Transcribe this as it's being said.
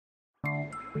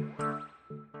This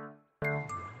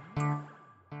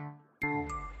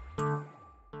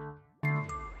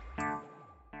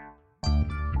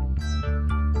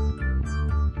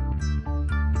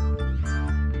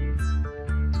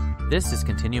is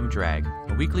Continuum Drag,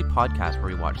 a weekly podcast where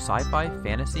we watch sci-fi,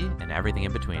 fantasy, and everything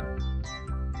in between.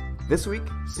 This week,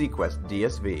 seaQuest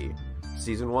DSV,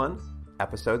 Season 1,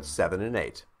 Episodes 7 and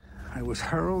 8. I was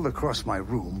hurled across my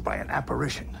room by an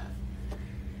apparition.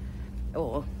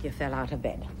 Or you fell out of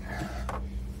bed.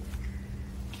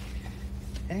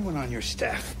 Anyone on your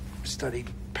staff studied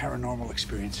paranormal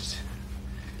experiences?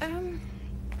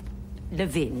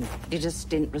 Levin did a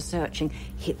stint researching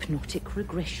hypnotic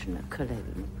regression at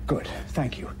Cologne. Good,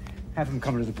 thank you. Have him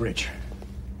come to the bridge.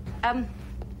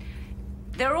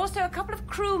 There are also a couple of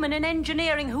crewmen in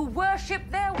engineering who worship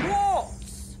their warts.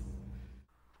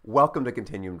 Welcome to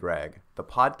Continuum Drag, the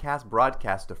podcast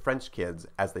broadcast to French kids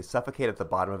as they suffocate at the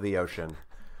bottom of the ocean.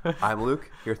 I'm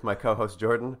Luke, here with my co-host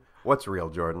Jordan. What's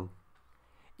real, Jordan?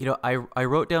 You know, I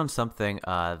wrote down something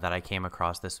that I came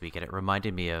across this week, and it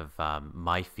reminded me of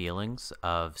my feelings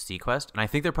of seaQuest. And I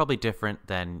think they're probably different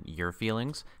than your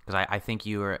feelings, because I think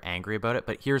you were angry about it.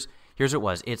 But here's what it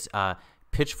was. It's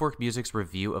Pitchfork Music's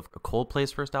review of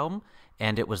Coldplay's first album,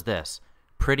 and it was this: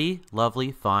 pretty,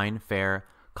 lovely, fine, fair,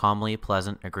 calmly,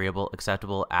 pleasant, agreeable,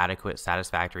 acceptable, adequate,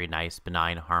 satisfactory, nice,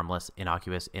 benign, harmless,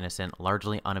 innocuous, innocent,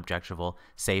 largely unobjectionable,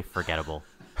 safe, forgettable.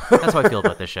 That's how I feel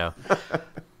about this show.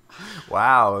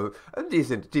 Wow, a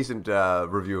decent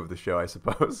review of the show, I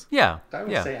suppose. Yeah. I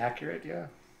would say accurate, yeah.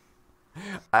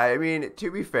 I mean, to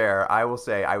be fair, I will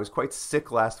say I was quite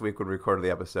sick last week when we recorded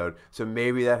the episode, so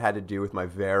maybe that had to do with my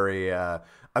very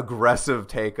aggressive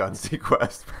take on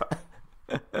seaQuest.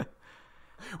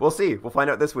 We'll see. We'll find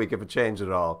out this week if it changed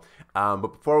at all. But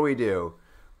before we do,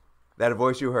 that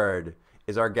voice you heard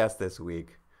is our guest this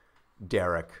week,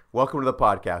 Derek. Welcome to the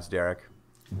podcast, Derek.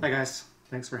 Hi, guys.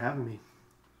 Thanks for having me.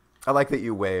 I like that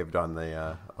you waved on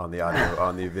the audio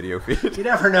on the video feed. You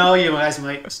never know. You guys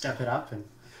might step it up and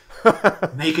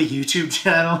make a YouTube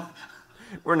channel.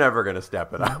 We're never going to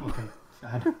step it up.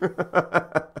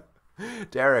 Okay.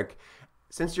 Derek,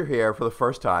 since you're here for the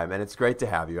first time, and it's great to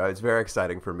have you. It's very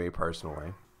exciting for me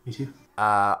personally. Me too.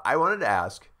 I wanted to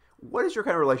ask, what is your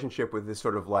kind of relationship with this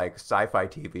sort of like sci-fi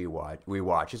TV we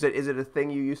watch? Is it a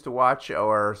thing you used to watch,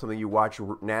 or something you watch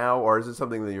now, or is it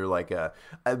something that you're like a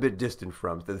bit distant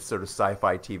from, this sort of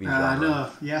sci-fi TV genre? No,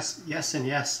 yes, and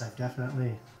yes. I'm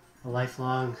definitely a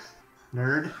lifelong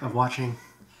nerd of watching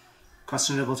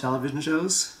questionable television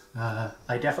shows.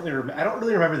 I definitely I don't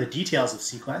really remember the details of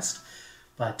seaQuest,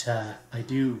 but I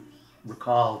do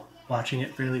recall watching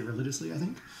it fairly religiously, I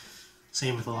think.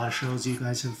 Same with a lot of shows you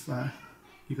guys have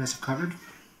covered.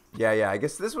 Yeah. I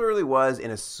guess this really was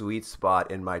in a sweet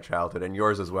spot in my childhood, and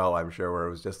yours as well, I'm sure, where it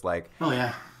was just like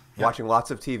watching lots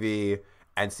of TV,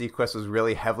 and seaQuest was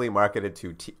really heavily marketed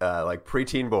to like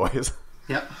preteen boys.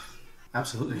 Yep,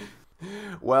 absolutely.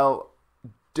 Well,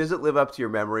 does it live up to your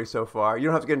memory so far? You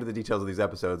don't have to get into the details of these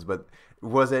episodes, but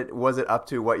was it up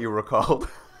to what you recalled?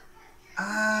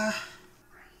 Not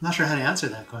sure how to answer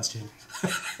that question.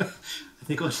 I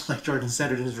think it was like Jordan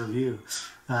said it in his review.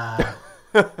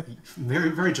 Very,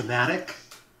 very dramatic.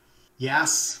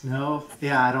 Yes, no,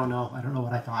 yeah, I don't know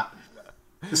what I thought.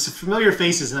 There's some familiar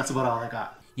faces, and that's about all I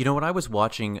got. You know, when I was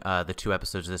watching the two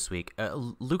episodes this week,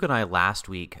 Luke and I last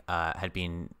week had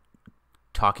been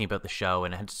talking about the show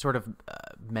and had sort of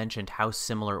mentioned how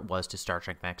similar it was to Star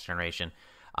Trek Next Generation.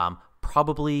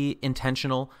 Probably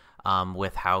intentional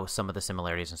with how some of the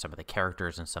similarities and some of the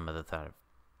characters and some of the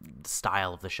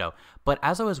style of the show. But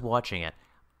as I was watching it,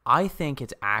 I think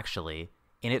it's actually,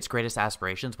 in its greatest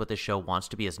aspirations, what this show wants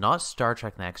to be is not Star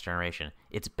Trek Next Generation,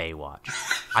 it's Baywatch.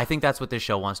 I think that's what this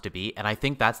show wants to be, and I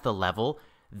think that's the level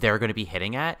they're going to be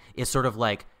hitting at, is sort of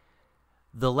like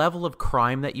the level of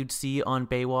crime that you'd see on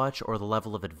Baywatch, or the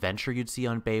level of adventure you'd see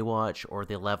on Baywatch, or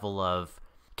the level of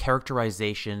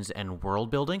characterizations and world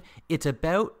building. It's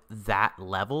about that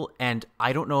level, and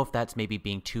I don't know if that's maybe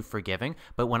being too forgiving,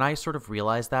 but when I sort of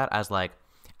realized that, I was like,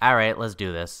 all right, let's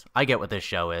do this. I get what this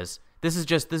show is. This is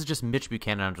just Mitch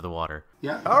Buchanan under the water.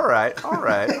 Yeah. All right.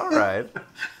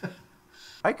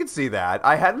 I could see that.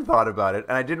 I hadn't thought about it,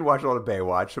 and I didn't watch a lot of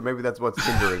Baywatch, so maybe that's what's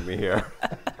hindering me here.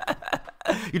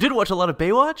 You did watch a lot of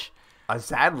Baywatch?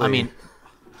 Sadly. I mean,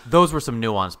 those were some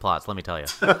nuanced plots, let me tell you.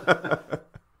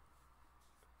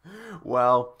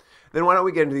 Well, then why don't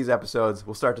we get into these episodes?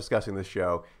 We'll start discussing the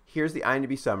show. Here's the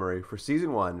IMDb summary for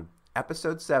Season 1,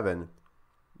 Episode 7,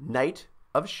 Night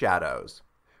of Shadows.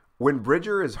 When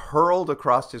Bridger is hurled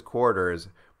across his quarters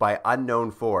by unknown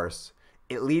force,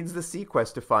 It leads the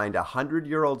seaQuest to find a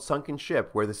 100-year-old sunken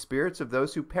ship where the spirits of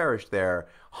those who perished there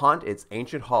haunt its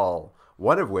ancient hull,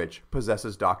 one of which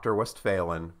possesses Dr.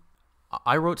 Westphalen.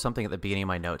 I wrote something at the beginning of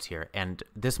my notes here, and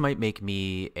this might make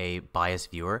me a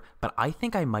biased viewer, but I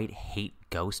think I might hate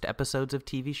ghost episodes of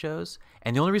TV shows.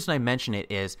 And the only reason I mention it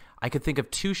is I could think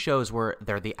of two shows where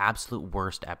they're the absolute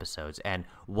worst episodes. And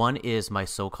one is My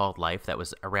So-Called Life that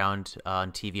was around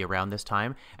on TV around this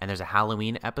time. And there's a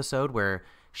Halloween episode where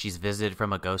she's visited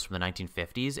from a ghost from the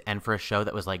 1950s. And for a show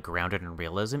that was like grounded in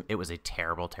realism, it was a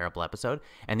terrible, terrible episode.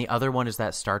 And the other one is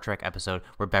that Star Trek episode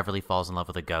where Beverly falls in love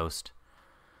with a ghost.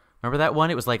 Remember that one?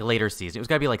 It was like later season. It was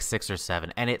got to be like 6 or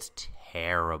 7. And it's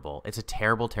terrible. It's a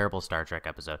terrible, terrible Star Trek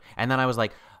episode. And then I was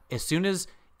like, as soon as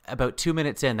about 2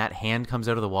 minutes in, that hand comes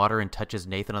out of the water and touches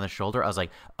Nathan on the shoulder, I was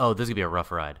like, oh, this is going to be a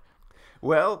rough ride.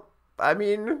 Well, I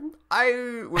mean,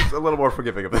 I was a little more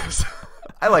forgiving of this.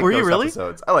 I like Were ghost you really?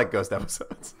 episodes. I like ghost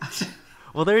episodes.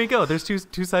 Well, there you go. There's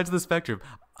two sides of the spectrum.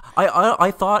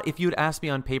 I thought if you had asked me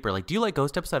on paper, like, do you like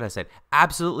ghost episode? I said,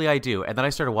 absolutely I do. And then I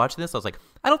started watching this. I was like,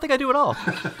 I don't think I do at all.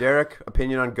 Derek,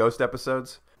 opinion on ghost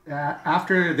episodes?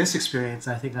 After this experience,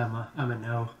 I think I'm a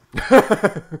no.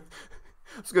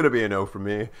 It's going to be a no for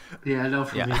me. Yeah, no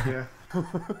for me here.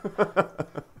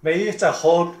 Maybe it's a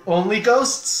whole only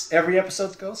ghosts. Every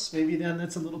episode's ghosts. Maybe then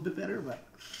that's a little bit better, but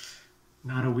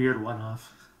not a weird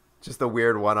one-off. Just a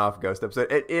weird one-off ghost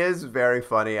episode. It is very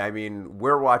funny. I mean,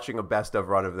 we're watching a best-of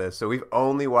run of this, so we've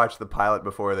only watched the pilot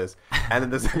before this. And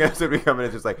then the second episode we come in,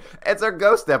 it's just like, it's our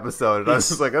ghost episode. And I was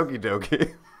just like, okie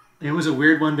dokie. It was a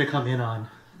weird one to come in on.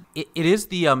 It is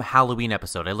the Halloween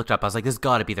episode. I looked up. I was like, this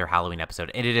got to be their Halloween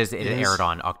episode. And it is. It aired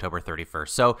on October 31st.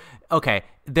 So, okay,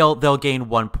 they'll gain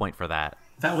 1 point for that.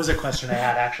 That was a question I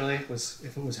had, actually, was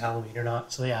if it was Halloween or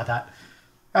not. So, yeah,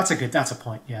 that's a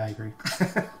point. Yeah, I agree.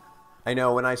 I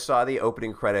know when I saw the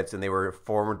opening credits and they were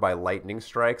formed by lightning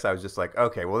strikes, I was just like,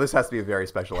 okay, well, this has to be a very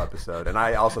special episode. And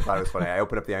I also thought it was funny. I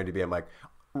opened up the IMDb. I'm like,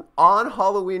 on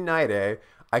Halloween night,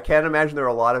 I can't imagine there are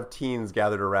a lot of teens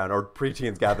gathered around, or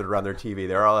preteens gathered around their TV.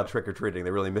 They're all out trick-or-treating. They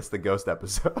really missed the ghost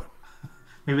episode.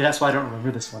 Maybe that's why I don't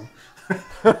remember this one.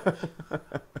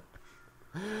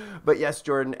 But yes,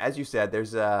 Jordan, as you said,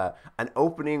 there's an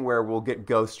opening where we'll get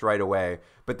ghosts right away.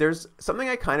 But there's something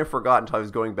I kind of forgot until I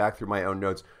was going back through my own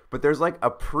notes. But there's like a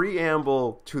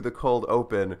preamble to the cold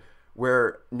open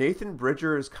where Nathan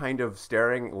Bridger is kind of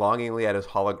staring longingly at his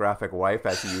holographic wife,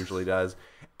 as he usually does.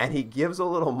 And he gives a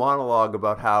little monologue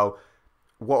about how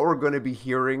what we're going to be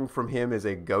hearing from him is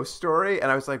a ghost story. And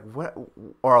I was like, what?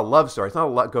 Or a love story. It's not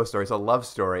a ghost story. It's a love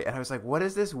story. And I was like, what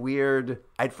is this weird?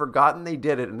 I'd forgotten they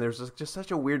did it. And there's just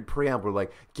such a weird preamble.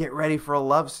 Like, get ready for a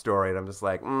love story. And I'm just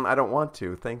like, I don't want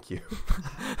to. Thank you.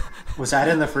 Was that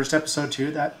in the first episode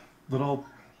too, that little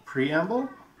preamble?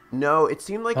 No, it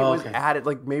seemed like it was added.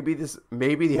 Like maybe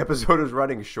the episode was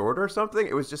running short or something.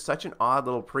 It was just such an odd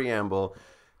little preamble.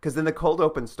 Because then the cold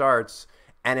open starts,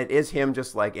 and it is him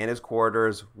just like in his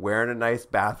quarters, wearing a nice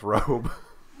bathrobe.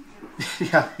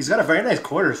 Yeah, he's got a very nice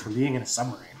quarters for being in a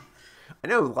submarine. I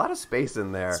know, a lot of space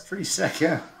in there. It's pretty sick,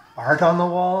 yeah. Art on the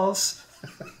walls.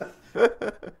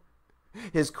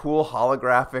 His cool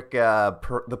holographic,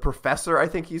 the professor, I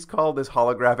think he's called, this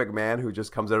holographic man who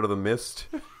just comes out of the mist.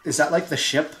 Is that like the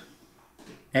ship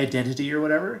identity or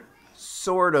whatever?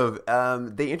 Sort of.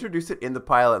 They introduce it in the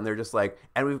pilot, and they're just like,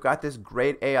 and we've got this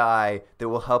great AI that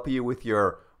will help you with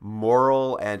your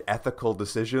moral and ethical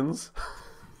decisions.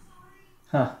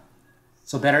 Huh.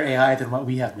 So better AI than what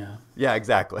we have now. Yeah,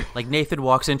 exactly. Like Nathan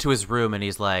walks into his room and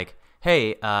he's like,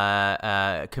 hey,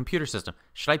 computer system,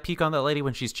 should I peek on that lady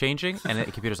when she's changing? And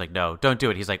the computer's like, no, don't do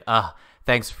it. He's like,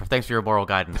 thanks for your moral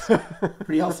guidance.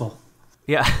 Pretty helpful.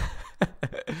 Yeah.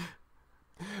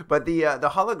 But the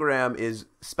hologram is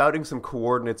spouting some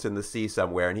coordinates in the sea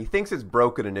somewhere, and he thinks it's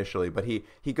broken initially, but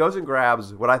he goes and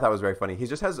grabs what I thought was very funny. He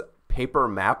just has paper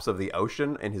maps of the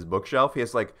ocean in his bookshelf. He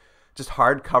has like just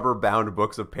hardcover bound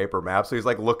books of paper maps. So he's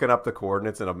like looking up the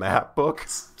coordinates in a map book.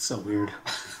 So weird.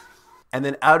 And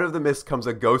then out of the mist comes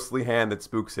a ghostly hand that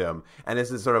spooks him. And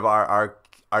this is sort of our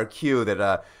cue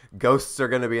that ghosts are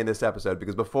going to be in this episode,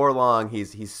 because before long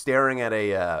he's staring at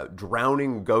a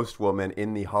drowning ghost woman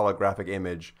in the holographic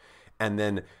image, and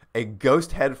then a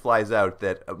ghost head flies out.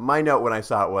 That my note when I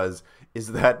saw it was,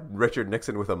 is that Richard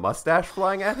Nixon with a mustache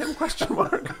flying at him? Question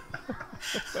mark.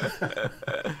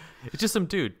 It's just some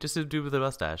dude with a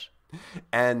mustache.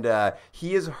 And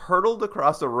he is hurtled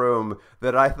across a room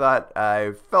that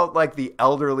I felt like the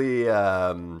elderly,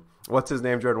 what's his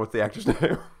name, Jordan? What's the actor's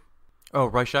name? Oh,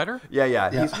 Roy Scheider?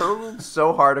 Yeah. He's hurtled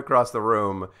so hard across the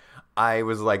room. I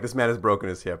was like, this man has broken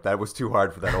his hip. That was too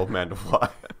hard for that old man to fly.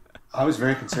 I was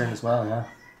very concerned as well, yeah.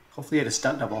 Hopefully, he had a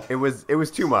stunt double. It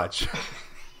was too much.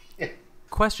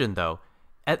 Question though,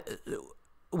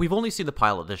 we've only seen the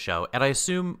pilot of the show, and I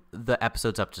assume the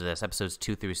episodes up to this, episodes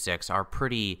 2 through 6, are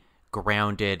pretty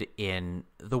grounded in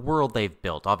the world they've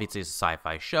built. Obviously, it's a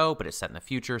sci-fi show, but it's set in the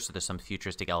future, so there's some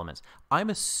futuristic elements.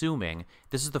 I'm assuming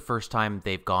this is the first time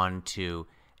they've gone to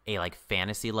a like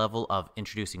fantasy level of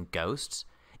introducing ghosts.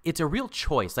 It's a real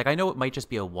choice. Like, I know it might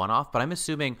just be a one-off, but I'm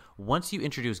assuming once you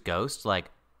introduce ghosts, like,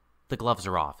 the gloves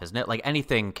are off, isn't it? Like,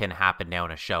 anything can happen now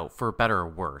in a show, for better or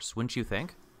worse, wouldn't you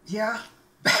think? Yeah.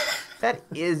 That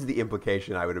is the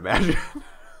implication, I would imagine.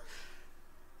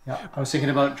 Yeah, I was thinking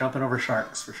about jumping over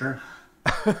sharks for sure.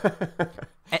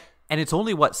 And it's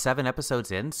only, 7 episodes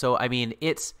in? So, I mean,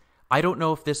 I don't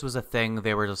know if this was a thing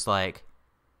they were just like,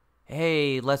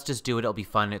 hey, let's just do it. It'll be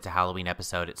fun. It's a Halloween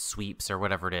episode. It sweeps or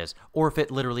whatever it is. Or if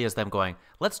it literally is them going,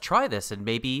 let's try this and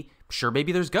maybe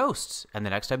there's ghosts. And the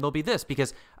next time there'll be this.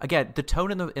 Because, again, the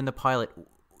tone in the pilot,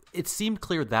 it seemed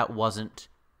clear that wasn't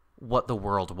what the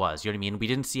world was. You know what I mean? We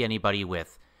didn't see anybody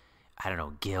with, I don't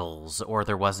know, gills, or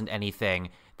there wasn't anything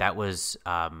that was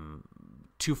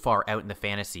too far out in the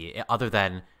fantasy other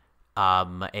than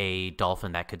a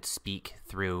dolphin that could speak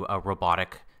through a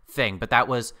robotic thing. But that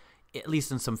was at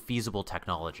least in some feasible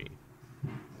technology.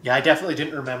 Yeah, I definitely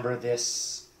didn't remember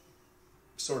this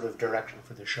sort of direction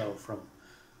for the show from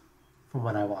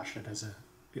when I watched it.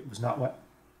 It was not what...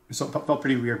 So it felt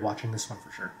pretty weird watching this one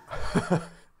for sure.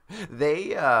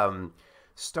 They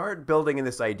start building in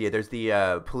this idea. There's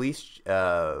the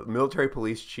military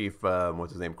police chief,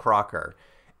 what's his name, Crocker,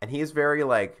 and he is very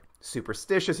like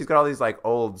superstitious. He's got all these like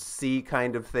old sea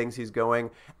kind of things he's going,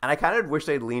 and I kind of wish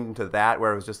they'd leaned into that,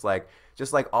 where it was just like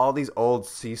all these old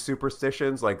sea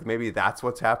superstitions. Like maybe that's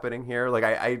what's happening here. Like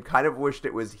I kind of wished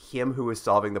it was him who was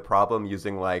solving the problem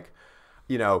using like,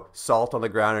 you know, salt on the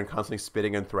ground and constantly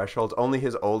spitting in thresholds. Only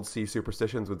his old sea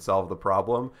superstitions would solve the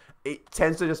problem. It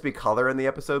tends to just be color in the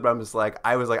episode, but I'm just like,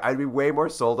 I'd be way more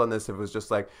sold on this if it was just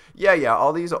like, yeah,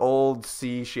 all these old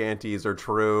sea shanties are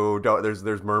true.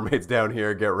 There's mermaids down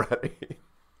here. Get ready.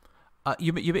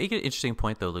 You make an interesting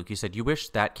point, though, Luke. You said you wish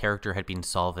that character had been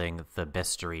solving the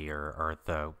mystery or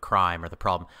the crime or the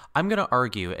problem. I'm going to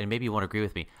argue, and maybe you won't agree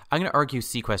with me, I'm going to argue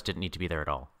seaQuest didn't need to be there at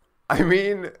all. I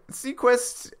mean,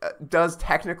 seaQuest does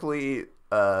technically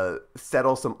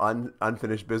settle some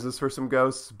unfinished business for some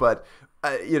ghosts, but,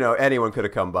 you know, anyone could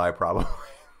have come by probably.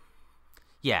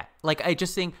 Yeah, like I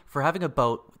just think for having a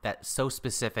boat that's so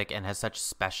specific and has such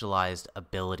specialized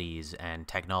abilities and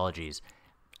technologies,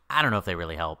 I don't know if they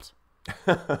really helped.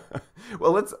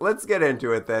 Well, let's get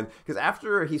into it then, because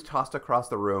after he's tossed across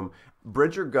the room,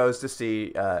 Bridger goes to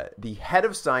see the head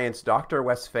of science, Dr.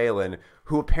 Westphalen,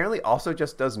 who apparently also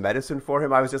just does medicine for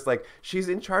him. I was just like, she's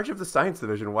in charge of the science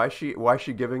division. Why is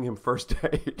she giving him first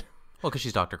aid? Well, because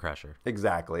she's Dr. Crusher.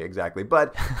 Exactly.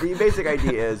 But the basic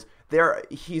idea is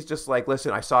he's just like,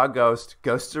 listen, I saw a ghost.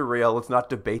 Ghosts are real. Let's not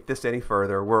debate this any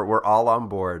further. We're all on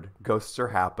board. Ghosts are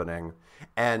happening.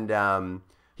 And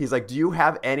he's like, do you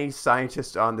have any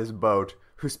scientists on this boat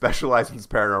who specialize in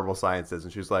paranormal sciences?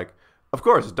 And she's like, of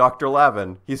course, Dr.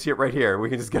 Lavin. He's here right here. We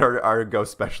can just get our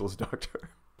ghost specialist doctor.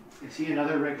 Is he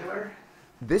another regular?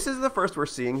 This is the first we're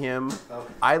seeing him.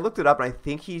 Okay. I looked it up, and I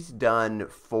think he's done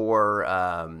 4.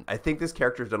 I think this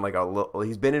character's done like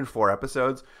he's been in 4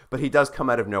 episodes, but he does come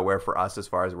out of nowhere for us as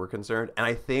far as we're concerned. And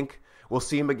I think we'll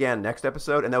see him again next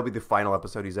episode, and that'll be the final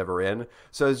episode he's ever in.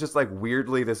 So it's just like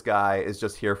weirdly, this guy is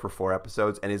just here for 4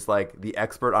 episodes and is like the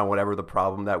expert on whatever the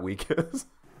problem that week is.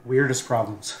 Weirdest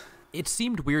problems. It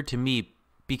seemed weird to me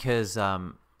because it's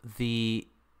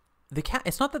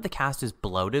not that the cast is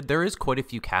bloated. There is quite a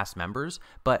few cast members,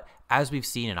 but as we've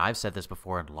seen, and I've said this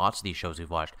before in lots of these shows we've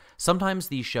watched, sometimes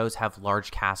these shows have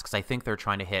large casts because I think they're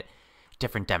trying to hit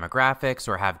different demographics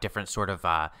or have different sort of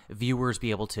viewers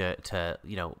be able to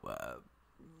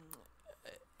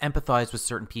empathize with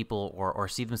certain people or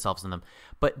see themselves in them.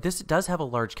 But this does have a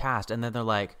large cast, and then they're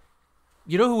like,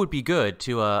 you know who would be good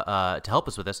to help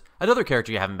us with this? Another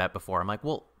character you haven't met before. I'm like,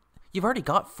 well, you've already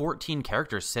got 14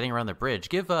 characters sitting around the bridge.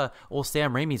 Give old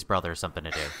Sam Raimi's brother something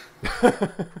to do.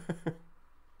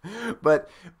 But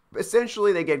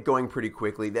essentially, they get going pretty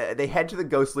quickly. They head to the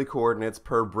ghostly coordinates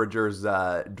per Bridger's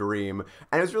dream.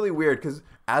 And it was really weird because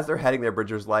as they're heading there,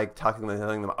 Bridger's like telling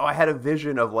them, oh, I had a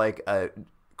vision of like a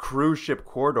cruise ship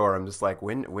corridor. I'm just like,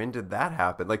 when did that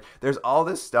happen? Like, there's all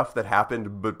this stuff that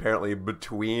happened apparently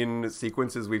between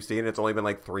sequences we've seen. It's only been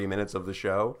like 3 minutes of the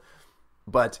show.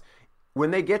 But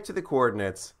when they get to the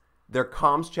coordinates, their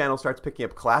comms channel starts picking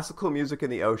up classical music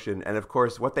in the ocean. And of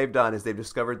course, what they've done is they've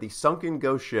discovered the sunken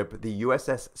ghost ship, the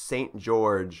USS St.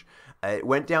 George. It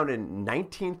went down in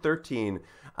 1913.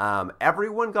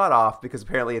 Everyone got off because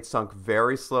apparently it sunk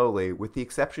very slowly, with the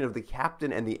exception of the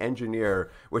captain and the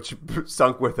engineer, which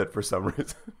sunk with it for some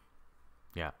reason.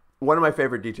 Yeah. One of my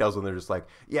favorite details when they're just like,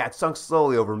 yeah, it sunk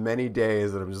slowly over many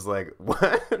days, and I'm just like,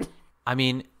 what? I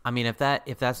mean, if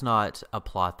that's not a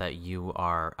plot that you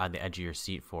are on the edge of your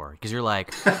seat for, because you're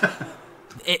like,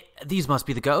 these must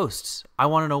be the ghosts. I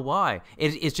want to know why.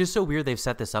 It's just so weird they've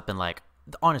set this up, and like,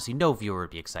 honestly, no viewer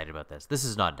would be excited about this. This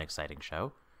is not an exciting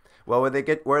show. Well, where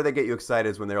they get you excited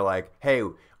is when they're like, hey,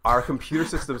 our computer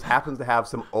systems happens to have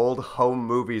some old home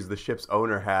movies the ship's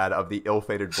owner had of the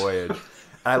ill-fated voyage.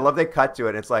 And I love they cut to it,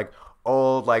 and it's like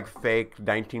old, like, fake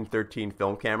 1913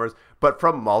 film cameras, but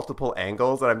from multiple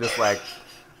angles, and I'm just like,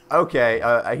 okay,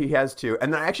 he has two.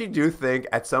 And then I actually do think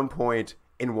at some point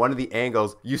in one of the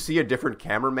angles, you see a different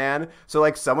cameraman. So,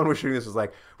 like, someone was shooting this was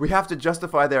like, we have to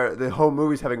justify the home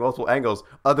movies having multiple angles.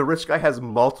 The rich guy has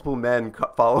multiple men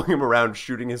following him around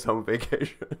shooting his home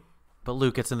vacation. But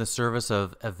Luke, it's in the service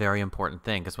of a very important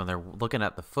thing, because when they're looking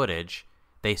at the footage,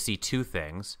 they see two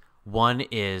things. One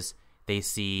is they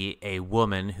see a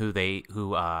woman who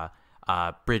Bridger,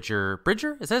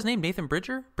 is that his name? Nathan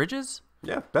Bridges?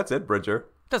 Yeah, that's it, Bridger.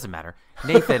 Doesn't matter.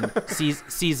 Nathan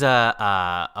sees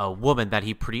a woman that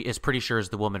he is pretty sure is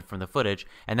the woman from the footage,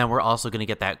 and then we're also going to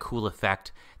get that cool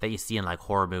effect that you see in like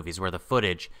horror movies where the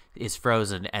footage is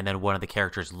frozen and then one of the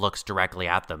characters looks directly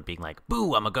at them, being like,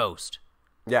 "Boo, I'm a ghost."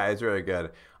 Yeah, it's really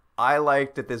good. I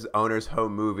liked that this owner's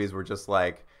home movies were just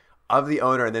like of the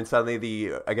owner, and then suddenly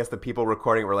the people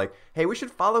recording it were like, hey, we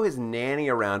should follow his nanny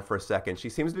around for a second. She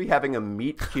seems to be having a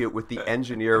meet cute with the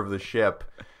engineer of the ship.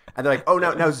 And they're like, oh,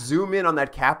 now zoom in on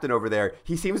that captain over there.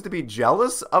 He seems to be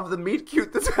jealous of the meet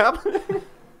cute that's happening.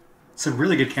 Some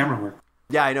really good camera work.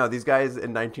 Yeah, I know. These guys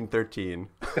in 1913.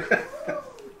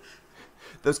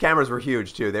 Those cameras were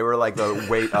huge, too. They were like the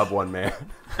weight of one man.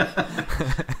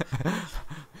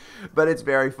 But it's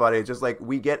very funny. It's just like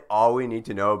we get all we need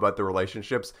to know about the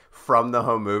relationships from the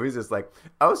home movies. It's like,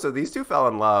 oh, so these two fell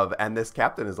in love, and this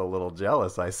captain is a little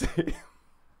jealous, I see.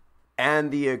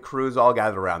 And the crew's all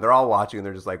gathered around. They're all watching, and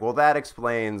they're just like, well, that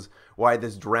explains why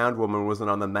this drowned woman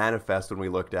wasn't on the manifest when we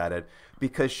looked at it.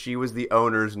 Because she was the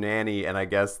owner's nanny, and I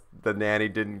guess the nanny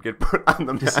didn't get put on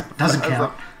the manifest. Doesn't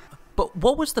count. But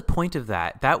what was the point of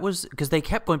that? That was because they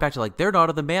kept going back to like, they're not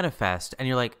on the manifest. And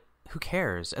you're like, who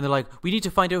cares? And they're like, we need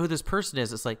to find out who this person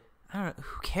is. It's like, I don't know,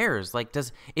 who cares? Like,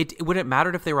 would it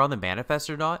matter if they were on the manifest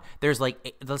or not? There's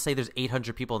like, let's say there's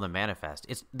 800 people in the manifest.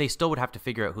 They still would have to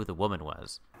figure out who the woman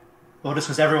was. Well, just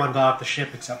because everyone got off the ship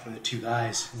except for the two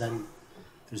guys, and then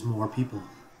there's more people.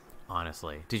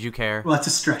 Honestly, did you care? Well, it's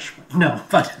a stretch. No,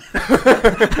 but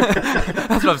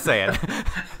that's what I'm saying.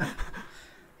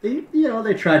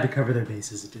 They tried to cover their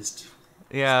bases. It just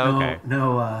okay.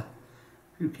 No,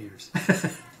 who cares?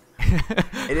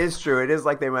 It is true. It is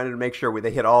like they wanted to make sure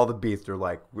they hit all the beats. They're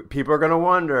like, people are gonna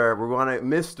wonder. We want a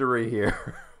mystery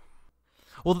here.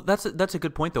 Well, that's a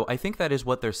good point, though. I think that is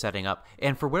what they're setting up.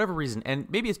 And for whatever reason, and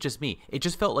maybe it's just me, it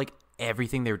just felt like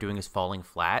everything they were doing is falling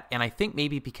flat. And I think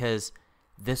maybe because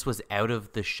this was out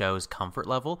of the show's comfort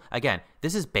level. Again,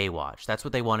 this is Baywatch. That's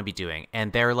what they want to be doing.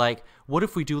 And they're like, what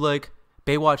if we do like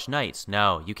Baywatch Nights?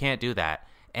 No, you can't do that.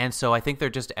 And so I think they're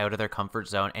just out of their comfort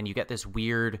zone. And you get this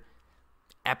weird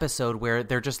episode where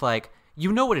they're just like,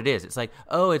 you know what it is. It's like,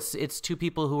 oh, it's two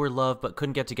people who were loved but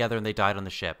couldn't get together and they died on the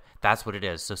ship. That's what it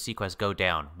is. So seaQuest, go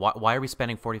down. Why are we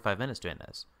spending 45 minutes doing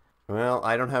this? Well,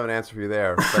 I don't have an answer for you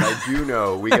there, but I do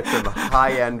know we get some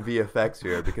high-end VFX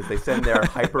here because they send their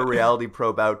hyper-reality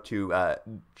probe out to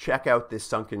check out this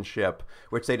sunken ship,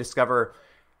 which they discover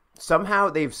somehow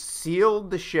they've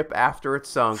sealed the ship after it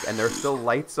sunk and there's still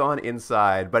lights on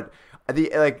inside, but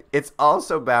it's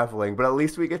also baffling, but at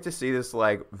least we get to see this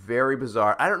like very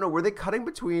bizarre. I don't know, were they cutting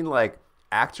between like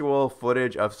actual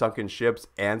footage of sunken ships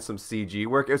and some CG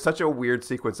work? It was such a weird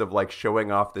sequence of like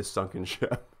showing off this sunken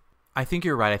ship. I think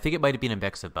you're right. I think it might have been a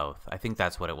mix of both. I think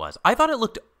that's what it was. I thought it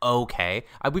looked okay.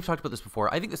 We've talked about this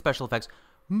before. I think the special effects,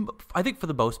 I think for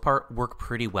the most part, work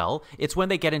pretty well. It's when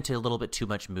they get into a little bit too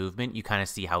much movement, you kind of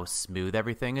see how smooth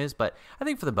everything is. But I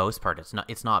think for the most part,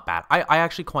 it's not bad. I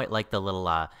actually quite like the little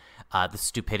the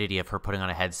stupidity of her putting on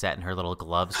a headset and her little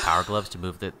gloves, power gloves, to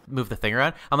move the thing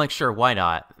around. I'm like, sure, why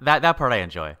not? That part I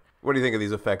enjoy. What do you think of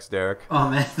these effects, Derek? Oh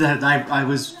man, I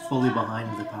was fully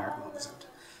behind the power gloves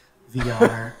and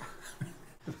VR.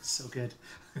 It was so good.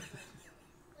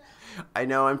 I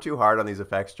know I'm too hard on these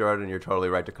effects, Jordan. You're totally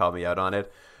right to call me out on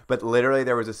it. But literally,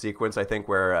 there was a sequence, I think,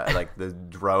 where like the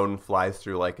drone flies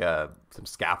through like a some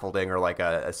scaffolding or like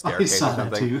a I staircase saw or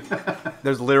that something. too.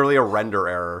 There's literally a render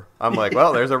error. I'm like,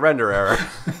 well, there's a render error.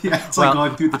 Yeah, it's like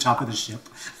going through the top of the ship.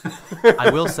 I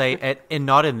will say, and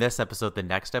not in this episode, the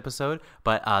next episode,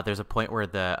 but there's a point where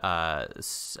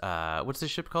what's the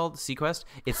ship called? seaQuest?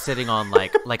 It's sitting on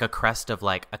like a crest of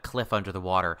like a cliff under the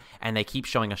water, and they keep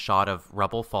showing a shot of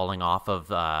rubble falling off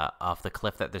the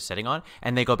cliff that they're sitting on,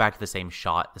 and they go back to the same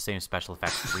shot, the same special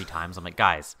effects 3 times. I'm like,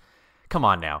 guys, come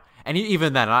on now. And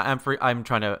even then, I'm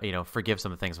trying to forgive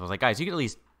some of the things. I was like, guys, you can at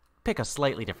least pick a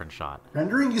slightly different shot.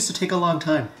 Rendering used to take a long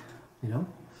time,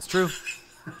 It's true.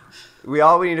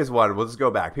 All we need is one. We'll just go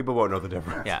back. People won't know the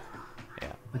difference. Yeah.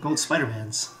 like old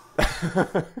Spider-Mans.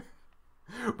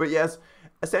 But yes,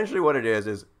 essentially what it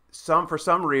is for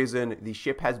some reason the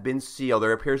ship has been sealed.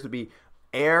 There appears to be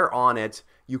air on it.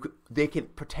 They can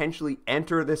potentially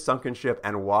enter this sunken ship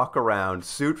and walk around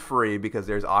suit free because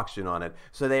there's oxygen on it.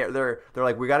 So they're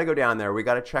like, we got to go down there. We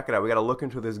got to check it out. We got to look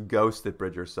into this ghost that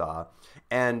Bridger saw.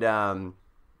 And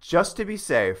just to be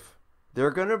safe, they're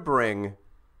gonna bring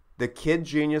the kid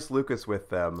genius Lucas with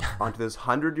them onto this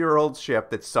 100-year-old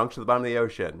ship that's sunk to the bottom of the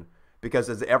ocean because,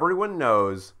 as everyone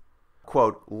knows,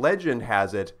 quote, legend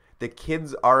has it, the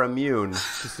kids are immune to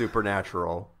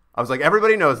supernatural. I was like,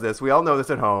 everybody knows this. We all know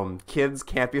this at home. Kids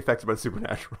can't be affected by the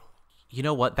supernatural. You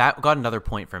know what? That got another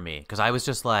point for me because I was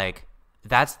just like,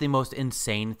 that's the most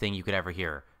insane thing you could ever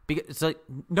hear. Because it's like,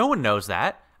 no one knows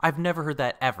that. I've never heard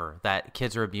that ever, that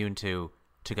kids are immune to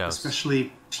ghosts.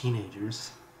 Especially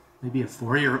teenagers. Maybe a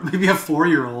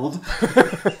 4-year-old.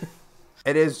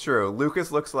 It is true.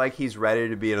 Lucas looks like he's ready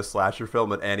to be in a slasher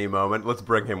film at any moment. Let's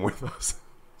bring him with us.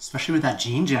 Especially with that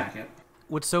jean jacket.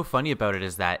 What's so funny about it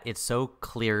is that it's so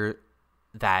clear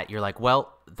that you're like,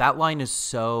 well, that line is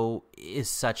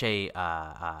such a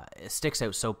it sticks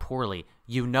out so poorly.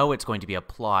 You know it's going to be a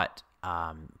plot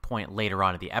point later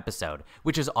on in the episode,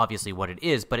 which is obviously what it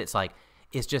is. But it's like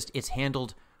it's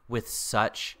handled with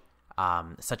such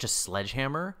a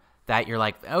sledgehammer that you're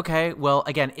like, okay, well,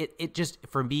 again, it just,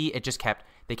 for me, it just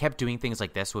they kept doing things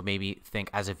like this would maybe think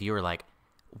as a viewer, like,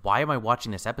 why am I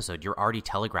watching this episode? You're already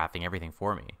telegraphing everything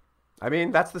for me. I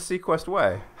mean, that's the seaQuest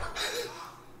way.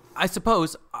 I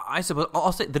suppose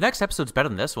I'll say the next episode's better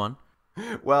than this one.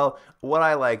 Well, what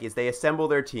I like is they assemble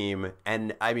their team,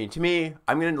 and I mean, to me,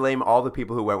 I'm going to name all the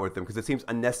people who went with them because it seems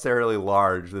unnecessarily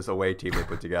large, this away team they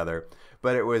put together.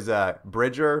 But it was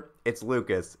Bridger, it's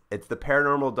Lucas, it's the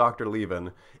paranormal Dr.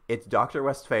 Levin, it's Dr.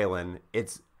 Westphalen,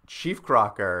 it's Chief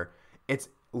Crocker, it's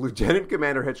Lieutenant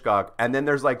Commander Hitchcock, and then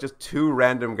there's like just 2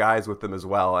 random guys with them as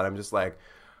well. And I'm just like,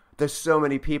 there's so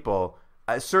many people.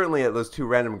 Certainly those 2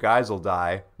 random guys will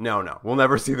die. No, we'll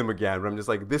never see them again. But I'm just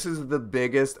like, this is the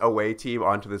biggest away team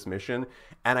onto this mission.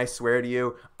 And I swear to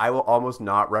you, I will almost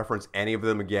not reference any of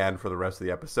them again for the rest of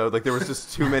the episode. Like, there was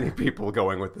just too many people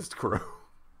going with this crew.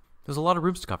 There's a lot of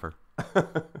rooms to cover.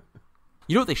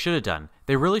 You know what they should have done?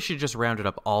 They really should have just rounded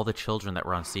up all the children that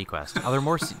were on seaQuest. Are there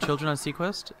more children on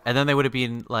seaQuest? And then they would have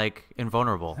been, like,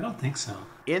 invulnerable. I don't think so.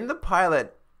 In the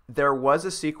pilot, there was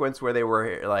a sequence where they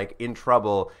were like in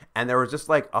trouble, and there was just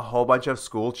like a whole bunch of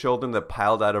school children that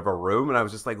piled out of a room, and I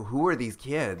was just like, who are these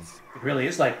kids? It really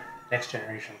is like Next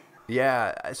Generation.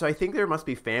 Yeah, so I think there must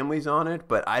be families on it,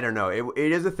 but I don't know. It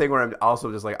is a thing where I'm also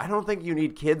just like, I don't think you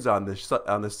need kids on this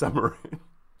submarine.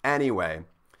 Anyway,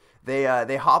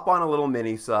 they hop on a little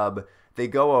mini sub. They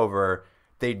go over.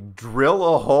 They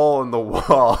drill a hole in the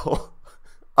wall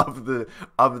of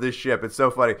the ship. It's so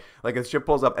funny. Like, a ship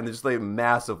pulls up and there's just like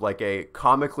massive, like a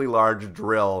comically large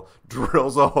drill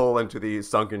drills a hole into the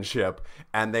sunken ship,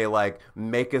 and they like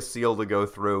make a seal to go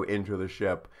through into the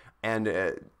ship. And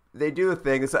they do a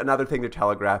thing. It's another thing they're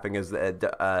telegraphing is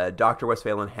that Dr.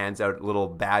 Westphalen hands out little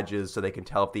badges so they can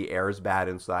tell if the air is bad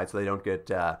inside, so they don't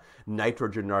get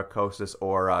nitrogen narcosis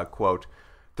or quote,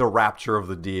 the rapture of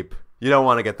the deep. You don't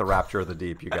want to get the rapture of the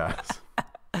deep, you guys.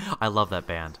 I love that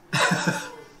band.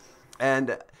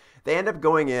 And they end up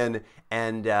going in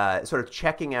and sort of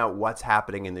checking out what's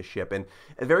happening in the ship. And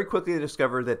very quickly they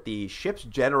discover that the ship's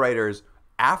generators,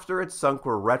 after it sunk,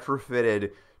 were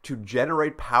retrofitted to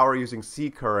generate power using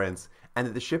sea currents, and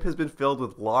that the ship has been filled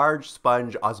with large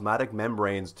sponge osmotic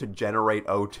membranes to generate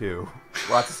O2.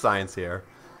 Lots of science here.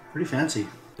 Pretty fancy.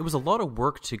 It was a lot of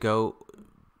work to go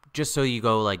just so you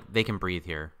go, like, they can breathe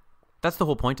here. That's the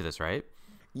whole point of this, right?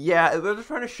 Yeah, what they're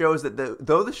trying to show is that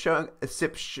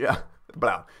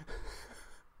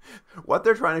what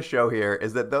they're trying to show here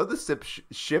is that though the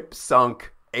ship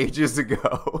sunk ages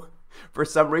ago, for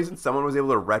some reason someone was able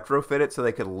to retrofit it so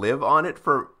they could live on it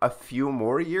for a few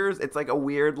more years. It's like a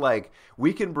weird, like,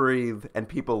 we can breathe and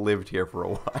people lived here for a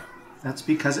while. That's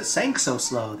because it sank so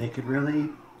slow. They could really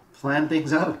plan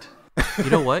things out. You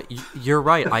know what? You're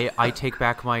right. I take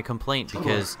back my complaint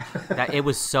because that it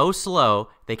was so slow.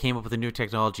 They came up with a new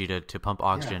technology to pump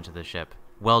oxygen to the ship.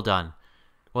 Well done.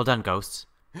 Well done, Ghosts.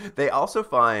 They also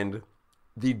find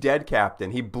the dead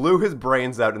captain. He blew his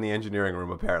brains out in the engineering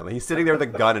room, apparently. He's sitting there with a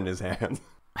gun in his hand.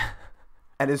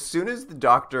 And as soon as the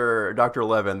Dr.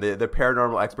 Levin, the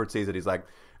paranormal expert, sees it, he's like,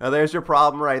 oh, there's your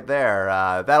problem right there.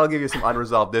 That'll give you some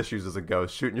unresolved issues as a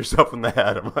ghost, shooting yourself in the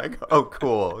head. I'm like, oh,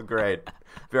 cool. Great.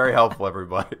 Very helpful,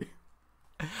 everybody.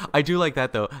 I do like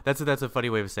that, though. That's a funny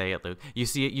way of saying it, Luke. You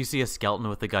see a skeleton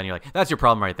with a gun. You're like, that's your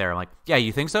problem right there. I'm like, yeah,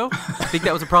 you think so? Think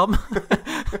that was a problem?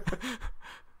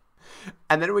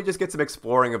 And then we just get some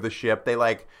exploring of the ship. They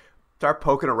start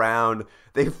poking around.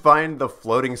 They find the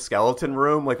floating skeleton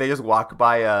room. Like they just walk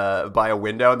by a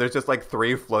window and there's just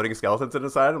 3 floating skeletons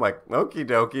inside. I'm like, okie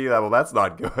dokie. Well, that's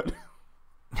not good.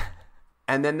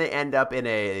 And then they end up in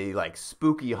a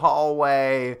spooky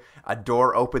hallway. A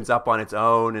door opens up on its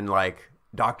own, and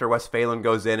Dr. Westphalen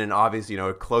goes in, and obviously,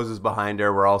 it closes behind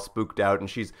her. We're all spooked out, and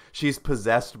she's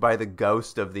possessed by the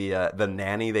ghost of the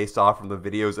nanny they saw from the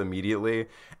videos immediately.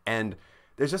 And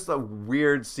there's just a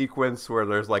weird sequence where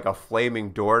there's a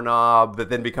flaming doorknob that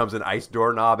then becomes an ice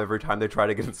doorknob every time they try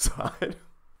to get inside.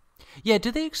 Yeah,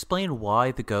 did they explain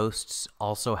why the ghosts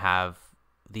also have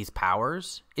these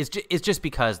powers? It's just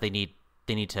because they need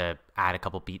to add a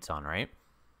couple beats on, right?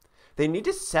 They need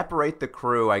to separate the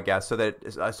crew, I guess, so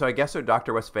I guess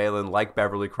Dr. Westphalen, like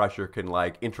Beverly Crusher, can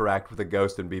interact with a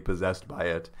ghost and be possessed by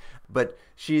it. But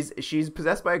she's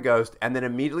possessed by a ghost and then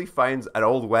immediately finds an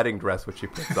old wedding dress which she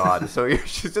puts on. So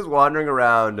she's just wandering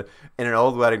around in an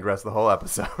old wedding dress the whole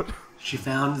episode. She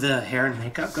found the hair and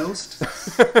makeup ghost.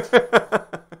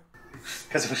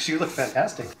 Because she looked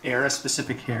fantastic.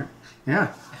 Era-specific hair.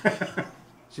 Yeah.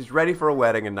 She's ready for a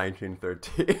wedding in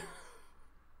 1913.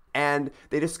 And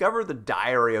they discover the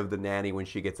diary of the nanny when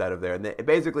she gets out of there. And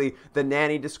basically, the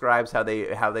nanny describes how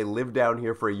they lived down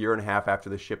here for a year and a half after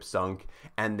the ship sunk,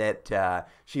 and that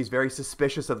she's very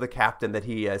suspicious of the captain, that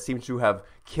he seems to have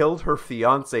killed her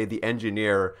fiance, the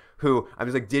engineer, who, I'm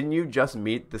just like, didn't you just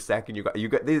meet the second you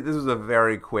got this was a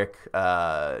very quick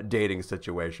dating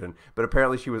situation. But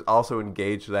apparently she was also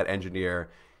engaged to that engineer.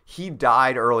 He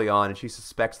died early on, and she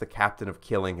suspects the captain of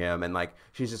killing him. And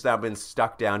she's just now been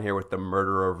stuck down here with the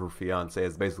murderer of her fiance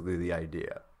is basically the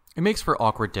idea. It makes for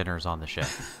awkward dinners on the ship.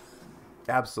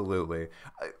 Absolutely.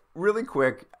 Really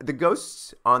quick, the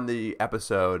ghosts on the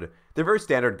episode, they're very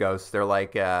standard ghosts. They're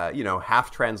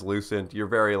half translucent. You're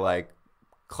very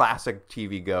classic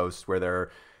TV ghosts where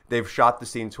they've shot the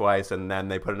scene twice and then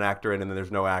they put an actor in and then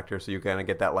there's no actor. So you kind of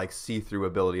get that see-through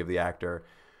ability of the actor.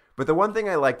 But the one thing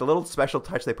I like, the little special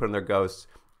touch they put in their ghosts,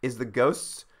 is the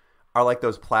ghosts are like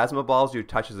those plasma balls you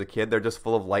touch as a kid. They're just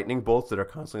full of lightning bolts that are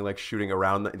constantly shooting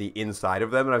around the inside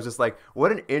of them. And I was just like,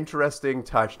 what an interesting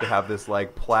touch to have this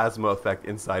plasma effect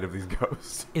inside of these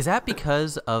ghosts. Is that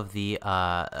because of the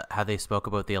how they spoke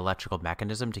about the electrical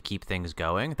mechanism to keep things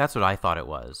going? That's what I thought it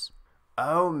was.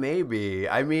 Oh, maybe.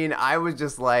 I mean, I was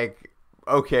just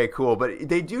okay, cool. But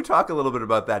they do talk a little bit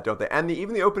about that, don't they? And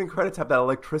even the opening credits have that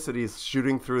electricity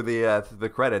shooting through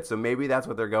the credits. So maybe that's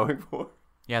what they're going for.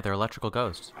 Yeah, they're electrical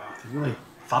ghosts. They really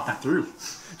thought that through.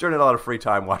 Jordan had a lot of free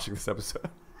time watching this episode.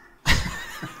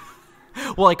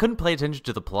 Well, I couldn't pay attention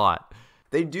to the plot.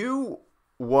 They do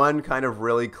one kind of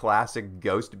really classic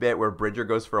ghost bit where Bridger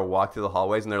goes for a walk through the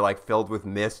hallways and they're filled with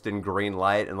mist and green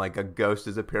light and a ghost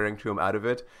is appearing to him out of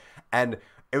it. And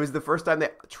it was the first time they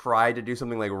tried to do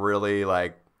something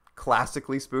really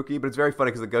classically spooky, but it's very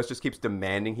funny because the ghost just keeps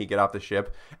demanding he get off the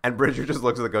ship, and Bridger just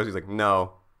looks at the ghost. He's like,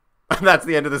 "No," and that's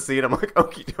the end of the scene. I'm like,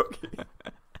 "Okie dokie."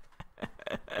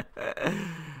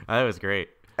 That was great.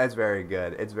 That's very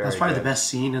good. It's very. That's probably good. The best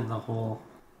scene in the whole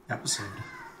episode.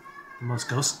 The most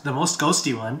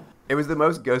ghosty one. It was the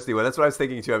most ghosty one. That's what I was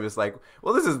thinking too. I'm just like,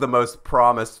 well, this is the most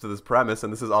promise to this premise,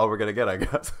 and this is all we're gonna get, I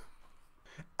guess.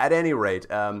 At any rate,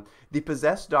 the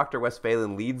possessed Dr.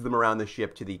 Westphalen leads them around the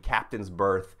ship to the captain's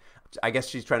berth. I guess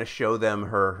she's trying to show them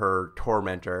her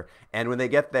tormentor. And when they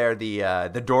get there,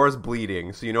 the door is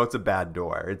bleeding, so you know it's a bad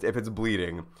door if it's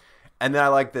bleeding. And then I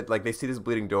like that they see this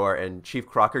bleeding door, and Chief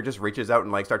Crocker just reaches out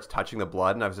and starts touching the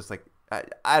blood. And I was just like,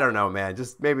 I don't know, man.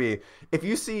 Just maybe if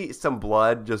you see some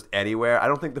blood just anywhere, I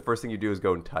don't think the first thing you do is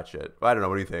go and touch it. I don't know.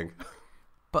 What do you think?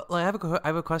 But I have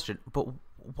a question. But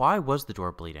why was the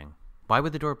door bleeding? Why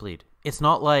would the door bleed? It's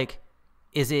not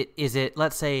is it,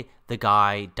 let's say the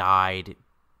guy died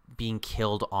being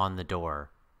killed on the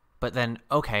door, but then,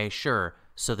 okay, sure.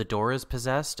 So the door is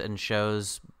possessed and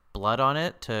shows blood on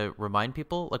it to remind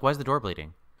people? Why is the door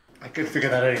bleeding? I couldn't figure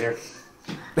that out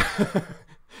either.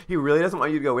 He really doesn't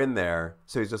want you to go in there,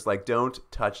 so he's just like, don't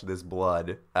touch this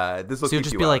blood. This will So keep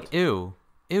just you be out. like, ew,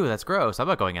 that's gross. I'm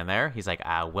not going in there. He's like,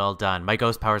 well done. My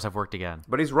ghost powers have worked again.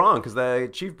 But he's wrong, because the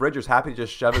Chief Bridger's happy to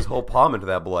just shove his whole palm into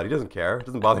that blood. He doesn't care. It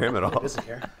doesn't bother him at all. He doesn't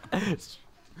care.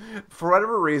 For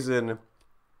whatever reason,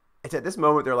 it's at this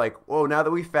moment they're like, "Whoa! Now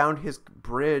that we found his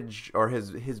bridge or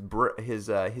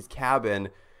his cabin,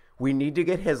 we need to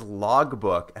get his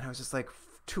logbook." And I was just like,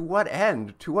 "To what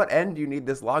end? To what end do you need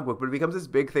this logbook?" But it becomes this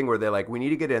big thing where they're like, "We need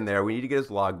to get in there. We need to get his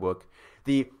logbook."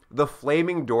 The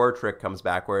flaming door trick comes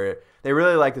back where they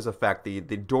really like this effect. The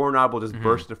doorknob will just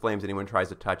burst into flames anyone tries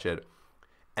to touch it.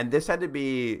 And this had to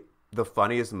be the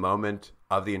funniest moment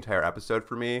of the entire episode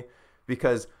for me,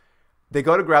 because they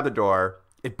go to grab the door,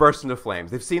 it bursts into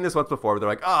flames. They've seen this once before, but they're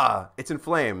like, it's in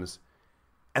flames.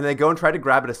 And they go and try to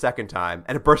grab it a second time,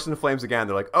 and it bursts into flames again.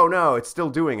 They're like, oh no, it's still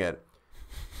doing it.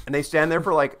 And they stand there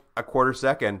for like a quarter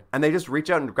second, and they just reach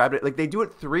out and grab it. Like, they do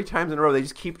it 3 times in a row. They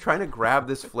just keep trying to grab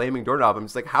this flaming doorknob. I'm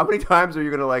just like, how many times are you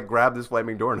going to like grab this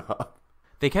flaming doorknob?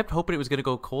 They kept hoping it was going to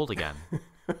go cold again.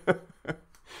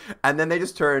 And then they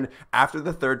just turn, after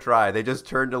the 3rd try, they just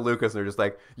turn to Lucas, and they're just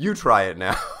like, you try it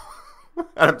now.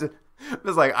 And I'm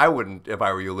just like, I wouldn't if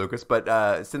I were you, Lucas.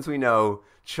 But since we know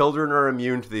children are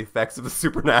immune to the effects of the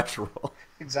supernatural.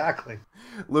 Exactly.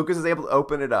 Lucas is able to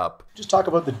open it up. Just talk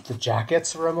about the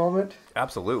jackets for a moment.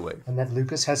 Absolutely. And then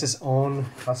Lucas has his own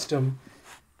custom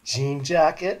jean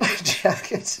jacket. And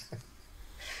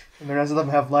the rest of them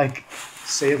have like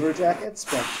sailor jackets.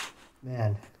 But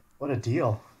man, what a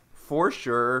deal. For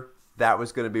sure, that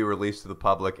was going to be released to the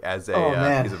public as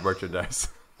a piece of merchandise.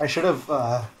 I should have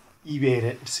eBayed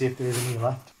it to see if there's any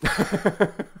left.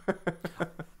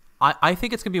 I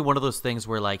think it's going to be one of those things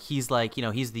where, like, he's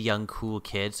the young, cool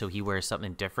kid, so he wears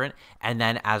something different. And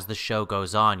then as the show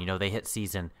goes on, they hit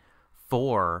season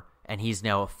 4, and he's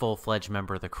now a full-fledged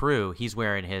member of the crew. He's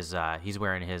wearing his white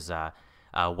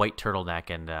turtleneck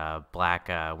and black,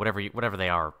 whatever they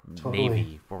are, Totally.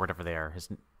 navy or whatever they are, his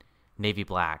navy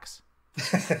blacks.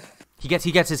 He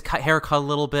gets his hair cut a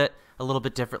little bit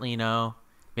differently,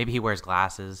 Maybe he wears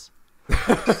glasses.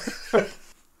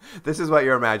 This is what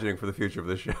you're imagining for the future of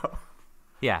the show.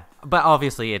 Yeah, but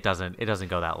obviously it doesn't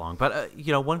go that long. But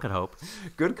one could hope.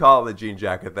 Good call on the jean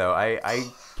jacket, though. I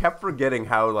kept forgetting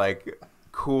how like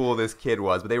cool this kid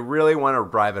was, but they really want to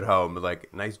drive it home.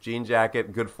 Like, nice jean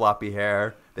jacket, good floppy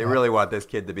hair. They really want this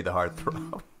kid to be the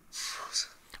heartthrob.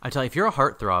 I tell you, if you're a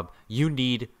heartthrob, you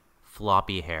need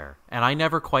floppy hair. And I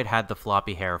never quite had the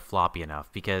floppy hair floppy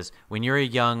enough, because when you're a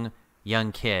young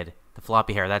kid, the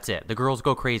floppy hair, that's it. The girls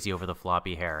go crazy over the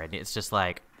floppy hair, and it's just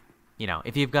like,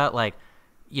 if you've got like,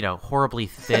 horribly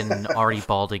thin, already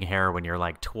balding hair when you're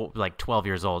like 12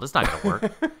 years old, it's not going to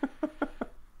work.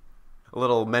 A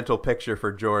little mental picture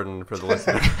for Jordan for the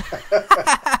listener.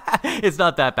 It's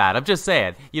not that bad. I'm just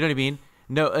saying. You know what I mean?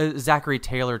 No, Zachary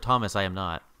Taylor Thomas, I am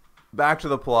not. Back to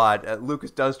the plot.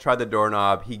 Lucas does try the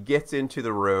doorknob. He gets into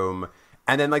the room,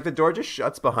 and then like the door just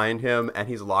shuts behind him, and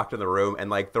he's locked in the room, and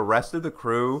like the rest of the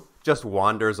crew just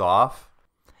wanders off.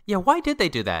 Yeah, why did they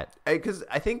do that? Because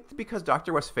I think because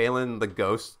Dr. Westphalen, the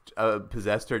ghost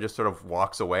possessed her, just sort of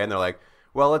walks away, and they're like,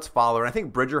 well, let's follow her. And I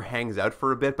think Bridger hangs out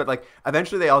for a bit, but like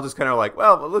eventually they all just kind of like,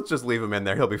 well, let's just leave him in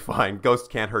there. He'll be fine. Ghosts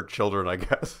can't hurt children, I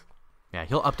guess. Yeah,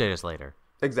 he'll update us later.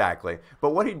 Exactly. But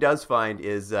what he does find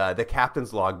is the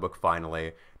captain's logbook,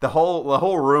 finally. The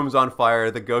whole room's on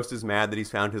fire. The ghost is mad that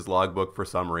he's found his logbook for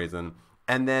some reason.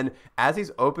 And then as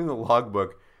he's opening the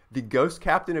logbook, the ghost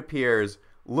captain appears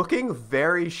looking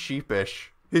very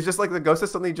sheepish. He's just like, the ghost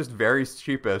is suddenly just very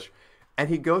sheepish. And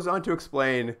he goes on to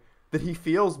explain that he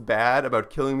feels bad about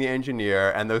killing the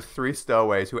engineer and those 3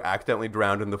 stowaways who accidentally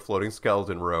drowned in the floating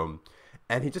skeleton room.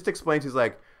 And he just explains, he's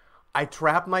like, I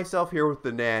trapped myself here with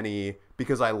the nanny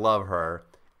because I love her.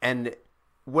 And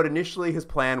what initially his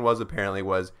plan was, apparently,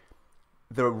 was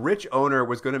the rich owner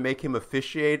was going to make him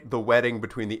officiate the wedding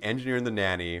between the engineer and the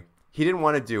nanny. He didn't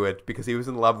want to do it because he was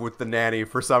in love with the nanny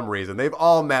for some reason. They've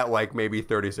all met like maybe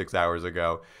 36 hours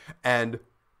ago. And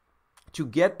to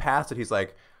get past it, he's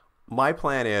like, my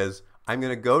plan is I'm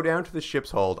going to go down to the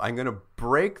ship's hold. I'm going to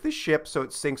break the ship so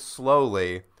it sinks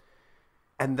slowly.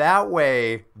 And that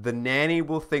way, the nanny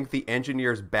will think the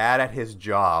engineer's bad at his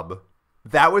job.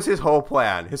 That was his whole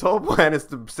plan. His whole plan is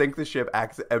to sink the ship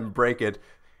and break it.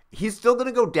 He's still going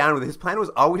to go down with it. His plan was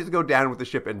always to go down with the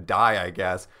ship and die, I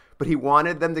guess. But he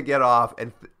wanted them to get off,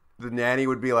 and the nanny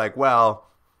would be like, well,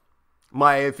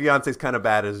 my fiance's kind of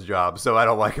bad at his job, so I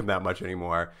don't like him that much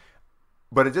anymore.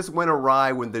 But it just went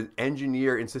awry when the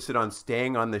engineer insisted on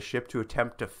staying on the ship to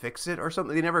attempt to fix it or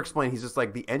something. They never explained. He's just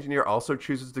like, the engineer also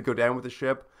chooses to go down with the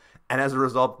ship. And as a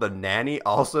result, the nanny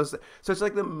also... So it's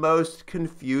like the most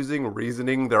confusing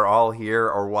reasoning they're all here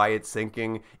or why it's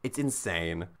sinking. It's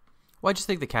insane. Well, I just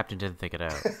think the captain didn't think it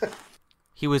out.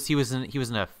 He was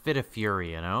in a fit of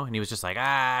fury, and he was just like,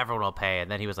 everyone will pay.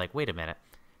 And then he was like, wait a minute,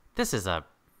 this is a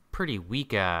pretty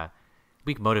weak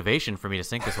motivation for me to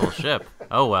sink this whole ship.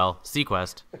 Oh well,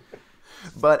 seaQuest.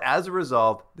 But as a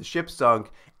result, the ship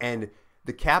sunk, and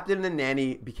the captain and the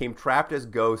nanny became trapped as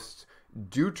ghosts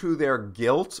due to their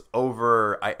guilt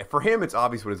over... for him, it's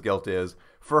obvious what his guilt is.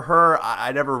 For her,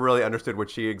 I never really understood what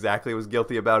she exactly was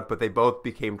guilty about, but they both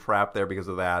became trapped there because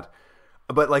of that.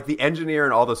 But like the engineer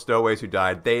and all the stowaways who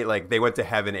died, they went to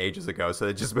heaven ages ago, so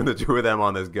it's just been the two of them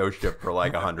on this ghost ship for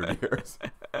like 100 years.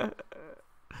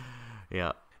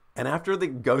 Yeah. And after the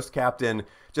ghost captain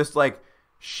just like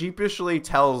sheepishly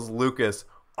tells Lucas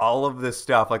all of this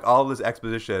stuff, like all of this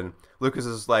exposition, Lucas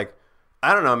is like,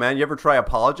 I don't know, man, you ever try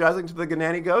apologizing to the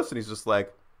Ganani ghost? And he's just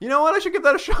like, you know what, I should give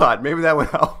that a shot. Maybe that would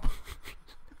help.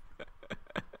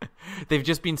 They've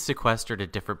just been sequestered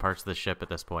at different parts of the ship at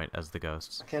this point as the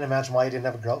ghosts. I can't imagine why he didn't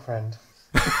have a girlfriend.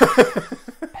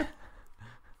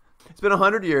 It's been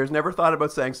 100 years, never thought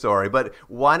about saying sorry, but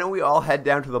why don't we all head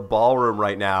down to the ballroom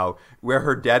right now where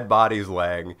her dead body's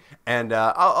laying, and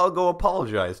I'll go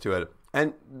apologize to it.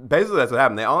 And basically that's what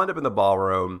happened. They all end up in the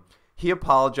ballroom. He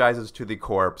apologizes to the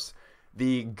corpse.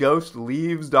 The ghost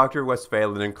leaves Dr.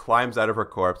 Westphalen and climbs out of her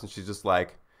corpse, and she's just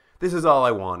like, this is all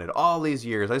I wanted. All these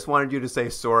years, I just wanted you to say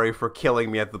sorry for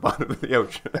killing me at the bottom of the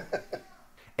ocean.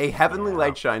 A heavenly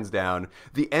light shines down.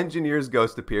 The engineer's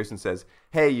ghost appears and says,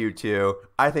 hey, you two,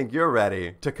 I think you're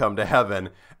ready to come to heaven.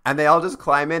 And they all just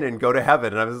climb in and go to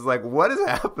heaven. And I was just like, what is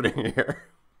happening here?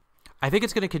 I think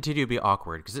it's going to continue to be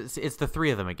awkward because it's the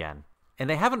three of them again. And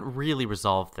they haven't really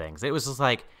resolved things. It was just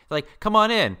like, come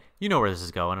on in. You know where this is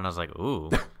going. And I was like,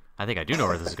 ooh, I think I do know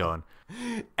where this is going.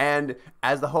 And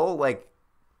as the whole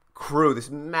crew, this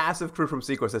massive crew from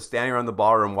seaQuest is standing around the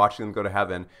ballroom watching them go to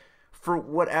heaven, for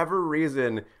whatever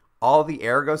reason, all the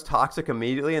air goes toxic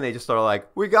immediately, and they just are like,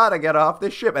 we gotta get off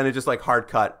this ship. And it just hard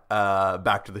cut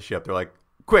back to the ship. They're like,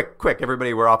 quick,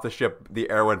 everybody, we're off the ship. The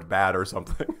air went bad or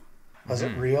something. Was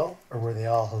it real, or were they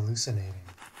all hallucinating?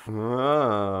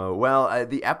 Oh, well,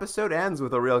 the episode ends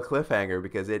with a real cliffhanger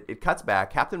because it cuts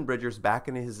back. Captain Bridger's back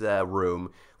in his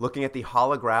room looking at the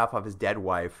holograph of his dead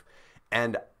wife.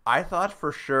 And I thought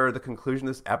for sure the conclusion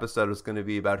of this episode was going to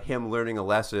be about him learning a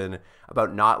lesson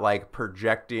about not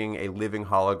projecting a living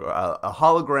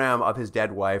hologram of his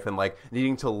dead wife and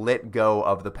needing to let go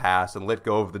of the past and let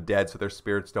go of the dead so their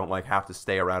spirits don't have to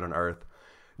stay around on Earth.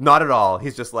 Not at all.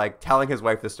 He's just telling his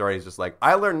wife this story. He's just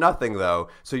I learned nothing though.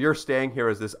 So you're staying here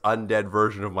as this undead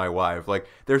version of my wife.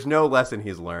 There's no lesson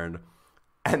he's learned.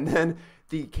 And then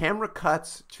the camera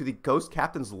cuts to the ghost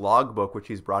captain's logbook, which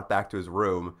he's brought back to his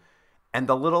room. And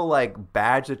the little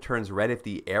badge that turns red if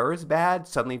the air is bad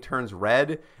suddenly turns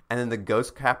red, and then the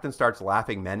ghost captain starts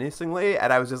laughing menacingly,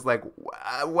 and I was just like,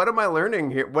 "What am I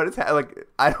learning here? What is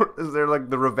Is there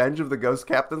the revenge of the ghost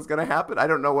captain's gonna happen? I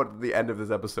don't know what the end of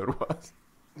this episode was."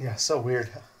 Yeah, so weird.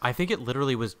 I think it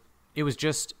literally was. It was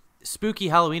just spooky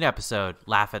Halloween episode.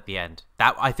 Laugh at the end.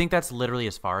 I think that's literally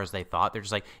as far as they thought. They're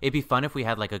just it'd be fun if we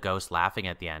had a ghost laughing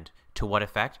at the end. To what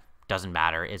effect? Doesn't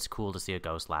matter. It's cool to see a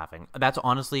ghost laughing. That's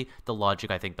honestly the logic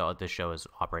I think this show is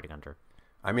operating under.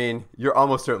 I mean, you're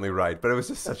almost certainly right, but it was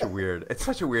just such a weird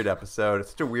episode.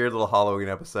 It's such a weird little Halloween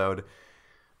episode.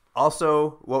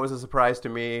 Also, what was a surprise to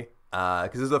me, because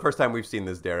this is the first time we've seen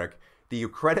this, Derek, the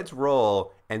credits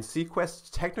roll and seaQuest's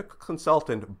technical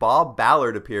consultant, Bob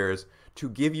Ballard, appears to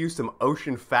give you some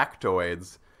ocean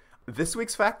factoids. This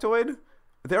week's factoid,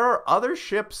 there are other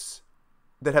ships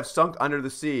that have sunk under the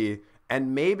sea,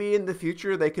 and maybe in the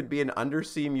future they could be an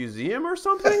undersea museum or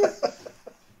something?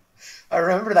 I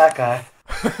remember that guy.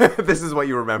 This is what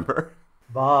you remember.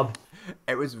 Bob.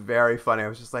 It was very funny. I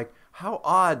was just like, how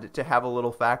odd to have a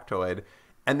little factoid.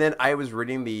 And then I was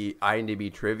reading the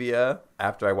IMDb trivia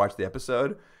after I watched the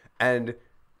episode, and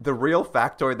the real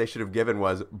factoid they should have given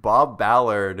was Bob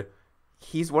Ballard.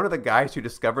 He's one of the guys who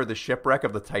discovered the shipwreck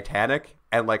of the Titanic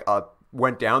and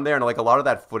went down there, and a lot of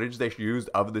that footage they used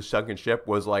of the sunken ship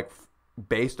was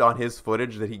based on his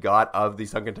footage that he got of the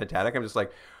sunken Titanic. I'm just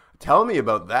like, tell me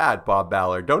about that, Bob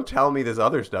Ballard. Don't tell me this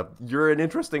other stuff. You're an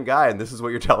interesting guy, and this is what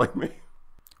you're telling me.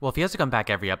 Well, if he has to come back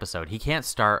every episode, he can't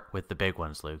start with the big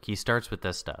ones, Luke. He starts with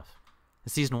this stuff.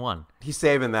 It's season 1. He's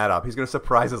saving that up. He's going to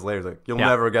surprise us later. He's like, you'll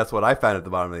never guess what I found at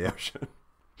the bottom of the ocean.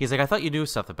 He's like, I thought you knew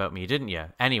stuff about me, didn't you?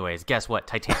 Anyways, guess what?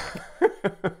 Titanic.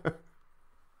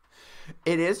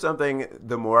 It is something,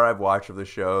 the more I've watched of the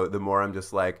show, the more I'm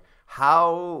just like,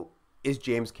 how is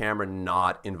James Cameron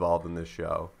not involved in this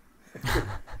show?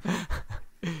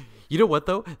 You know what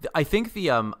though? I think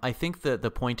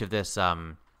the point of this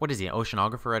what is he, an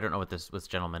oceanographer? I don't know what this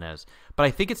gentleman is, but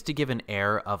I think it's to give an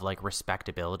air of like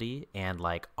respectability and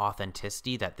like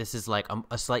authenticity, that this is like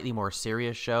a slightly more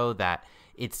serious show, that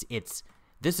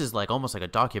this is like almost like a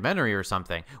documentary or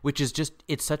something, which is just,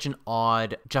 it's such an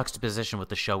odd juxtaposition with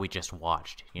the show we just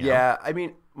watched. You know? Yeah, I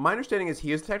mean, my understanding is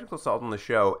he is technical consultant on the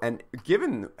show, and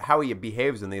given how he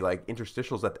behaves in the like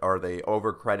interstitials that are the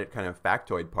over credit kind of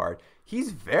factoid part,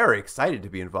 he's very excited to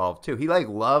be involved too. He like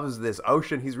loves this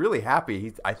ocean. He's really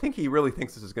happy. I think he really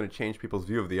thinks this is going to change people's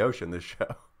view of the ocean, this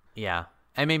show. Yeah.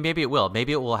 I mean, maybe it will.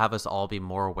 Maybe it will have us all be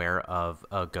more aware of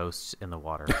ghosts in the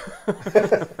water.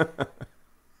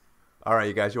 All right,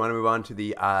 you guys, you want to move on to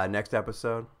the next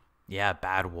episode? Yeah,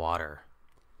 Bad Water.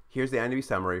 Here's the IMDb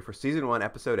summary for Season 1,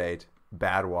 Episode 8,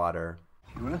 Bad Water.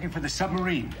 You were looking for the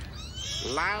submarine.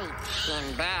 Light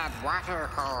in bad water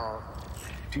hole.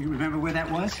 Do you remember where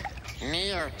that was?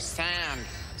 Near sand.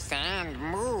 Sand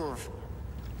move.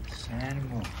 Sand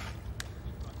move.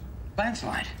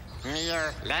 Landslide.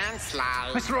 Near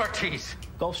landslide. Mr. Ortiz.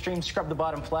 Gulfstream scrubbed the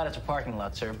bottom flat. It's a parking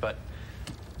lot, sir, but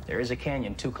there is a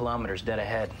canyon 2 kilometers dead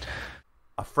ahead.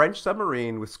 A French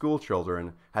submarine with school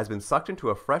children has been sucked into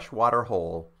a freshwater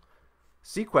hole.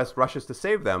 seaQuest rushes to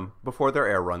save them before their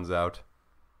air runs out.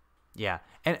 Yeah,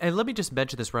 and let me just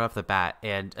mention this right off the bat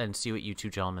and see what you two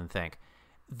gentlemen think.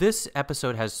 This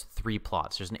episode has 3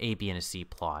 plots. There's an A, B, and a C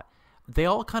plot. They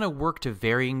all kind of work to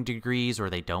varying degrees, or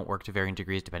they don't work to varying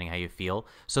degrees, depending how you feel.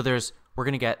 So we're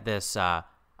going to get this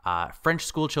French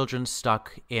school children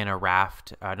stuck in a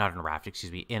raft, not in a raft,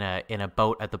 excuse me, in a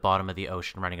boat at the bottom of the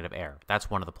ocean running out of air. That's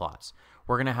one of the plots.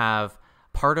 We're going to have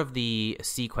part of the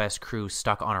seaQuest crew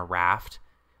stuck on a raft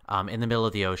in the middle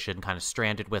of the ocean, kind of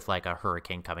stranded with like a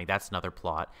hurricane coming. That's another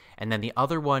plot. And then the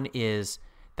other one is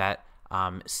that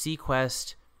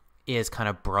seaQuest is kind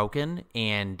of broken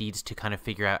and needs to kind of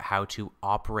figure out how to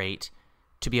operate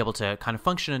to be able to kind of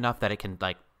function enough that it can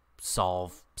like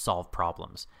solve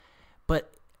problems.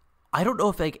 But I don't know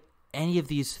if like any of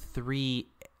these 3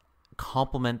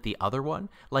 complement the other one.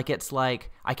 Like, it's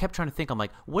like, I kept trying to think, I'm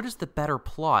like, what is the better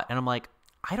plot? And I'm like,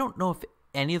 I don't know if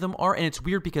any of them are. And it's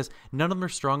weird because none of them are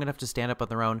strong enough to stand up on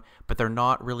their own, but they're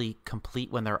not really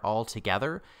complete when they're all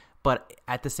together. But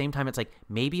at the same time, it's like,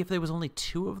 maybe if there was only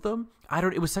 2 of them,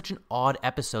 it was such an odd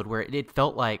episode where it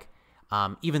felt like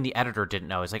even the editor didn't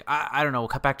know. It's like, I don't know, we'll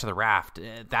cut back to the raft.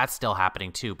 That's still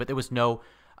happening too. But there was no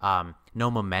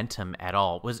momentum at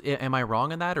all. Am I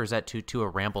wrong in that, or is that too a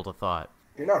ramble to thought?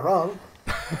 You're not wrong.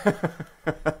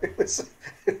 It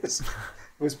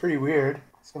was pretty weird.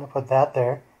 Just gonna put that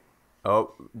there.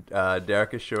 Oh,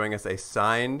 Derek is showing us a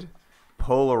signed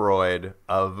Polaroid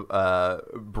of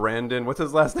Brandon. What's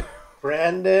his last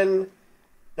name?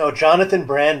 Jonathan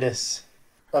Brandis.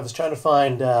 I was trying to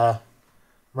find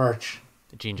merch.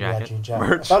 The jean jacket. Yeah, jean jacket.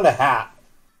 Merch. I found a hat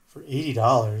for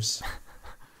 $80.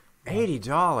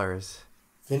 $80.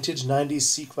 Vintage 90s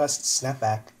seaQuest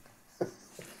snapback.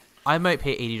 I might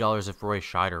pay $80 if Roy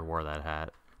Scheider wore that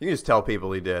hat. You can just tell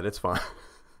people he did. It's fine.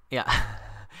 Yeah.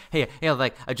 Hey,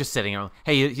 like, I'm just sitting here.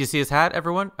 Hey, you see his hat,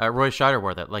 everyone? Roy Scheider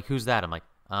wore that. Like, who's that? I'm like,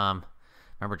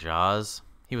 remember Jaws?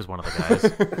 He was one of the guys.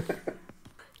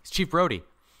 He's Chief Brody.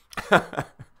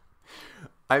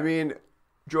 I mean,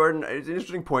 Jordan, it's an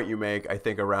interesting point you make, I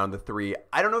think, around the 3.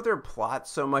 I don't know if they're plots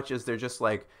so much as they're just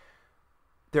like,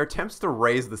 their attempts to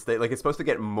raise the state, like, it's supposed to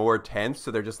get more tense,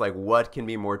 so they're just like, what can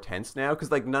be more tense now?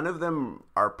 Because, like, none of them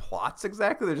are plots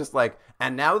exactly. They're just like,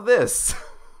 and now this.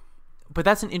 But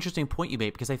that's an interesting point you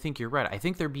made, because I think you're right. I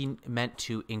think they're being meant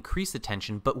to increase the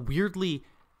tension, but weirdly,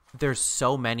 there's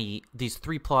so many, these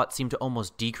 3 plots seem to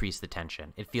almost decrease the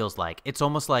tension. It feels like, it's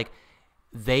almost like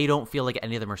they don't feel like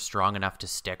any of them are strong enough to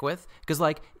stick with. Because,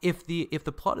 like, if the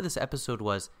plot of this episode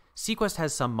was, seaQuest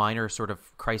has some minor sort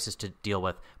of crisis to deal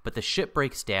with, but the ship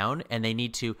breaks down and they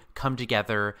need to come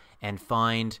together and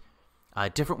find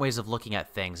different ways of looking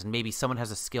at things. And maybe someone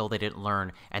has a skill they didn't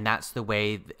learn, and that's the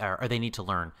way, or they need to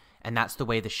learn, and that's the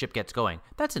way the ship gets going.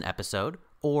 That's an episode.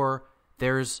 Or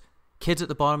there's kids at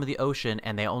the bottom of the ocean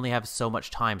and they only have so much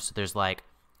time, so there's like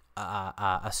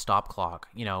a stop clock,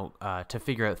 to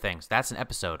figure out things. That's an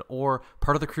episode. Or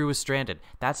part of the crew is stranded.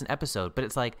 That's an episode. But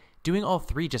it's like, doing all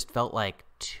 3 just felt like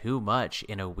too much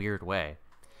in a weird way.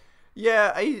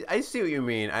 Yeah, I see what you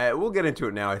mean. We'll get into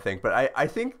it now, I think. But I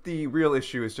think the real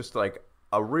issue is just like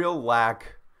a real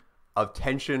lack of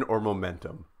tension or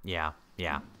momentum. Yeah.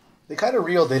 They kind of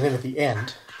reeled it in at the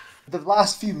end. The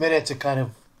last few minutes, they kind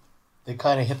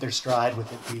of hit their stride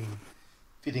with it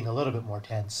feeling a little bit more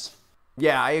tense.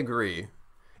 Yeah, I agree.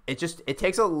 it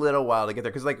takes a little while to get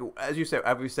there because, like, as we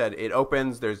said, it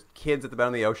opens. There's kids at the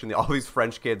bottom of the ocean. All these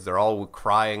French kids, they're all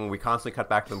crying. We constantly cut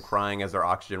back to them crying as their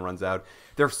oxygen runs out.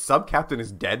 Their sub captain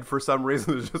is dead for some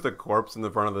reason. There's just a corpse in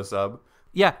the front of the sub.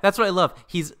 Yeah, that's what I love.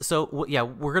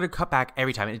 We're gonna cut back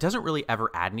every time, and it doesn't really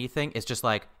ever add anything. It's just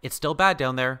like it's still bad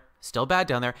down there,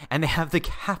 and they have the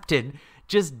captain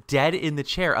just dead in the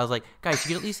chair. I was like, guys, you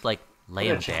can at least like lay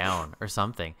him down or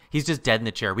something. He's just dead in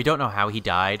the chair. We don't know how he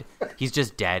died. He's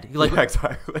just dead. Like, yeah,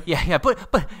 exactly. Yeah,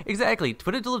 but exactly.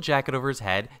 Put a little jacket over his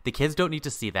head. The kids don't need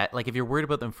to see that. Like, if you're worried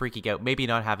about them freaking out, maybe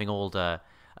not having old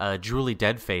drooly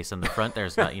dead face in the front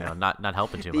there's not not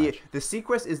helping too much. The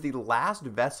seaQuest is the last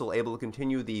vessel able to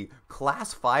continue the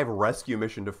Class 5 rescue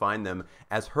mission to find them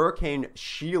as Hurricane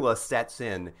Sheila sets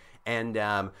in. And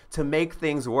to make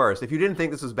things worse, if you didn't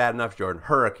think this was bad enough, Jordan,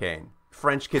 hurricane,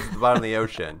 French kids at the bottom of the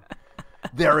ocean.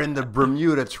 They're in the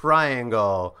Bermuda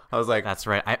Triangle. I was like... That's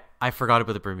right. I forgot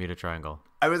about the Bermuda Triangle.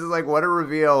 I was just like, what a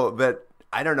reveal that,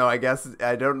 I don't know, I guess,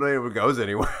 I don't know if it goes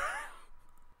anywhere.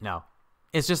 No.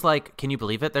 It's just like, can you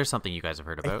believe it? There's something you guys have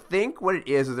heard about. I think what it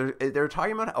is they're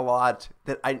talking about a lot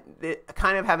that they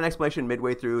kind of have an explanation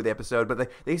midway through the episode, but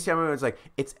they say it's like,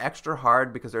 it's extra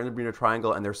hard because they're in the Bermuda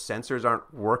Triangle and their sensors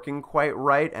aren't working quite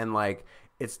right, and like,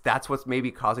 that's what's maybe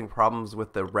causing problems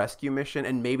with the rescue mission,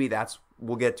 and maybe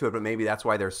we'll get to it, but maybe that's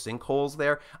why there's sinkholes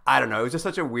there. I don't know. It was just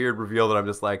such a weird reveal that I'm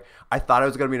just like, I thought it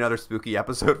was going to be another spooky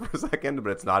episode for a second,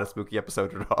 but it's not a spooky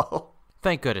episode at all.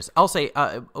 Thank goodness. I'll say,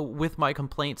 with my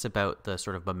complaints about the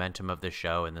sort of momentum of the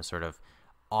show and the sort of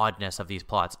oddness of these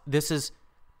plots, this is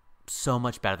so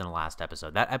much better than the last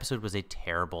episode. That episode was a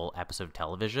terrible episode of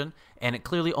television, and it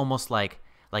clearly almost like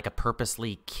a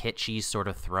purposely kitschy sort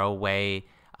of throwaway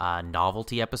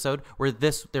novelty episode, where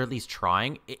they're at least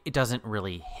trying. It doesn't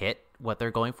really hit what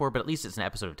they're going for, but at least it's an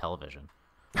episode of television.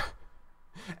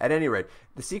 At any rate,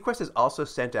 the seaQuest has also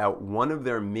sent out one of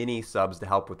their mini subs to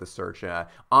help with the search.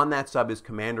 On that sub is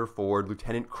Commander Ford,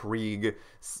 Lieutenant Krieg,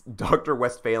 Dr.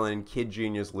 Westphalen, and Kid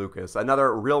Genius Lucas.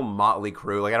 Another real motley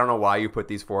crew. Like, I don't know why you put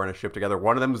these four in a ship together.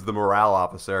 One of them is the morale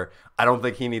officer. I don't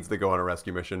think he needs to go on a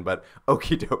rescue mission, but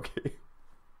okie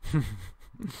dokie.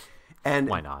 And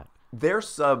why not? Their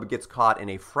sub gets caught in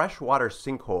a freshwater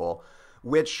sinkhole,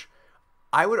 which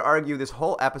I would argue this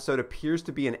whole episode appears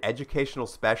to be an educational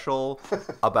special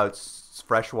about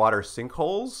freshwater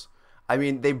sinkholes. I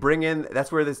mean, they bring in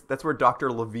that's where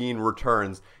Dr. Levine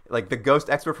returns. Like, the ghost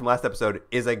expert from last episode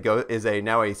is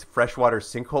now a freshwater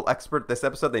sinkhole expert. This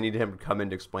episode, they need him to come in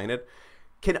to explain it.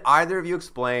 Can either of you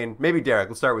explain? Maybe Derek,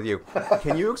 let's start with you.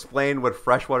 Can you explain what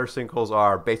freshwater sinkholes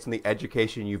are based on the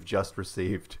education you've just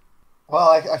received? Well,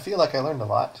 I feel like I learned a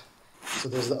lot. So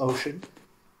there's the ocean,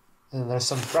 and there's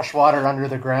some fresh water under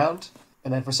the ground,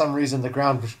 and then for some reason the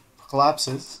ground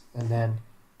collapses, and then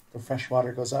the fresh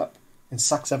water goes up and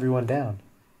sucks everyone down.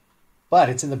 But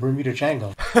it's in the Bermuda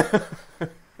Triangle.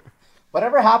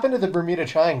 Whatever happened to the Bermuda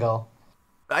Triangle?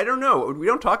 I don't know. We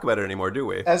don't talk about it anymore, do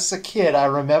we? As a kid, I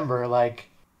remember, like,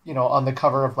 you know, on the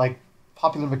cover of, like,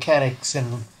 Popular Mechanics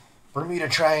and Bermuda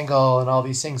Triangle and all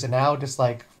these things, and now just,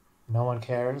 like, no one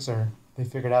cares, or they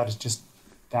figured out it's just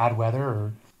bad weather,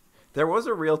 or... There was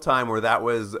a real time where that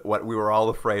was what we were all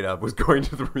afraid of, was going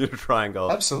to the Bermuda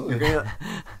Triangle. Absolutely. You're getting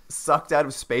sucked out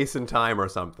of space and time or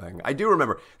something. I do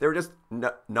remember. There were just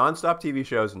nonstop TV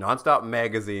shows, nonstop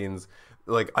magazines,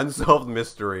 like unsolved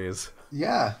mysteries.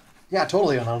 Yeah. Yeah,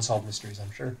 totally on Unsolved Mysteries,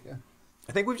 I'm sure. Yeah.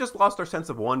 I think we've just lost our sense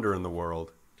of wonder in the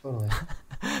world. Totally.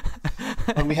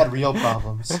 And we had real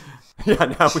problems.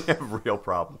 Yeah, now we have real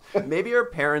problems. Maybe our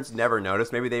parents never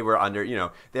noticed. Maybe they were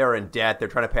they were in debt. They're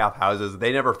trying to pay off houses.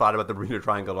 They never thought about the Bermuda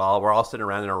Triangle at all. We're all sitting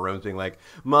around in our rooms being like,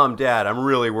 Mom, Dad, I'm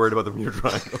really worried about the Bermuda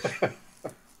Triangle.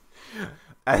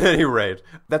 At any rate,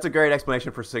 that's a great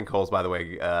explanation for sinkholes, by the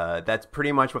way. That's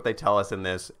pretty much what they tell us in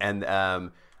this. And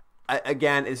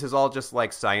again, this is all just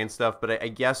like science stuff, but I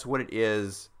guess what it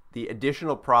is, the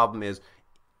additional problem is,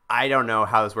 I don't know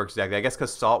how this works exactly. I guess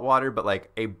because salt water, but like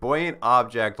a buoyant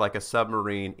object like a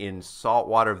submarine in salt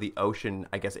water of the ocean,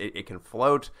 I guess it can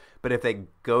float. But if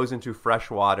it goes into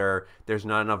fresh water, there's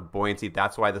not enough buoyancy.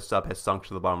 That's why the sub has sunk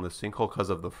to the bottom of the sinkhole, because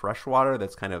of the fresh water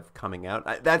that's kind of coming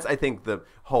out. That's, I think, the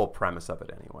whole premise of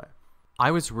it anyway.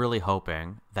 I was really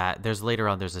hoping that there's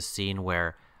a scene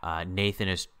where Nathan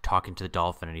is talking to the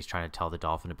dolphin and he's trying to tell the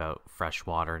dolphin about fresh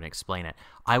water and explain it.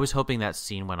 I was hoping that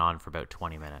scene went on for about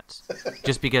 20 minutes.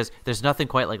 Just because there's nothing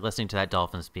quite like listening to that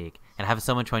dolphin speak and have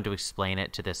someone trying to explain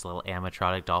it to this little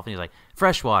animatronic dolphin. He's like,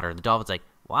 fresh water. And the dolphin's like,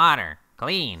 water,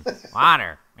 clean,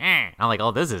 water. And I'm like, oh,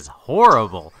 this is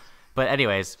horrible. But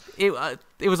anyways, it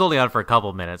was only on for a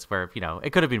couple minutes where,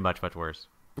 it could have been much, much worse.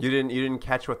 You didn't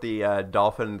catch what the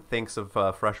dolphin thinks of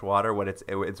fresh water? What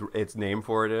its name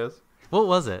for it is? What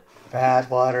was it? Bad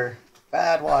water,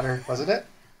 wasn't it?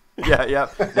 Yeah.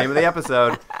 Name of the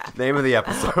episode.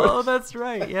 Oh, that's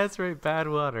right. Yeah, that's right. Bad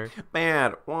water.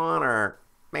 Bad water.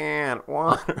 Luke,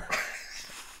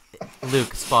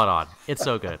 spot on. It's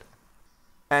so good.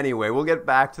 Anyway, we'll get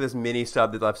back to this mini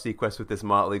sub that left seaQuest with this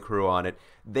motley crew on it.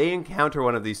 They encounter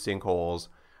one of these sinkholes.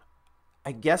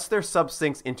 I guess their sub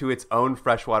sinks into its own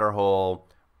freshwater hole,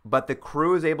 but the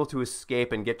crew is able to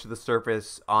escape and get to the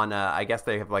surface on, I guess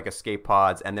they have like escape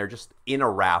pods, and they're just in a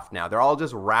raft now. They're all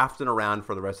just rafting around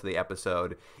for the rest of the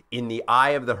episode in the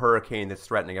eye of the hurricane that's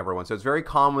threatening everyone. So it's very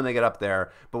calm when they get up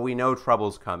there, but we know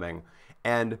trouble's coming.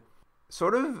 And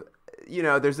sort of,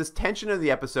 there's this tension of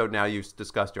the episode now you've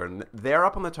discussed, Jordan. They're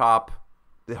up on the top,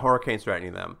 the hurricane's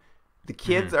threatening them. The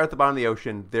kids are at the bottom of the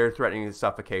ocean. They're threatening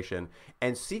suffocation.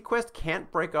 And seaQuest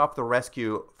can't break off the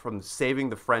rescue from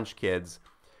saving the French kids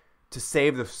to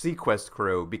save the seaQuest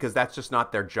crew because that's just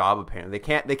not their job, apparently.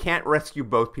 They can't rescue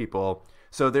both people.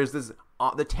 So there's this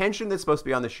the tension that's supposed to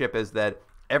be on the ship is that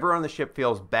everyone on the ship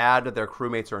feels bad that their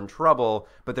crewmates are in trouble,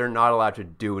 but they're not allowed to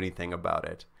do anything about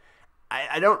it.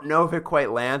 I don't know if it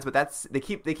quite lands, but they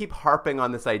keep harping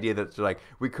on this idea that like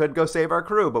we could go save our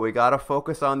crew, but we gotta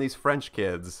focus on these French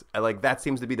kids. Like that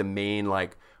seems to be the main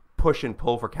like push and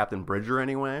pull for Captain Bridger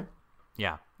anyway.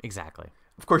 Yeah, exactly.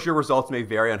 Of course, your results may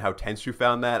vary on how tense you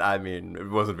found that. I mean, it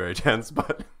wasn't very tense,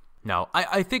 but no,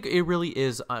 I think it really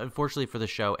is. Unfortunately for the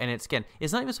show, and it's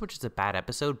not even so much as a bad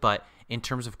episode, but in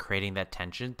terms of creating that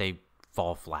tension, they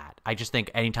fall flat. I just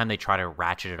think anytime they try to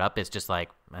ratchet it up, it's just like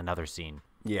another scene.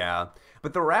 Yeah,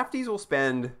 but the rafties will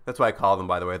spend, that's why I call them,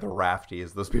 by the way, the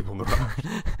rafties, those people in the raft.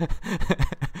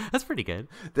 That's pretty good.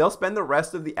 They'll spend the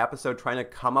rest of the episode trying to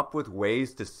come up with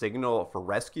ways to signal for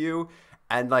rescue.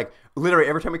 And like literally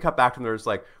every time we cut back to them, there's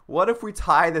like, what if we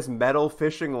tie this metal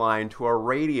fishing line to our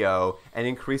radio and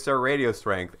increase our radio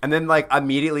strength? And then like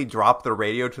immediately drop the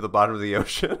radio to the bottom of the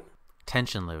ocean.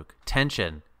 Tension, Luke.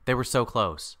 Tension. They were so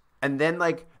close. And then,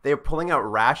 like, they're pulling out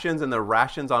rations, and the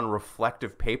rations on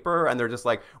reflective paper, and they're just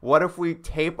like, what if we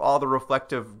tape all the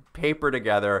reflective paper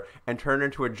together and turn it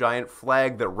into a giant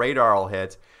flag that radar will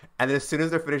hit? And then as soon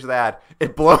as they're finished that,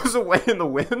 it blows away in the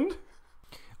wind?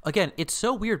 Again, it's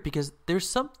so weird because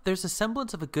there's a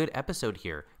semblance of a good episode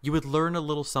here. You would learn a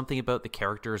little something about the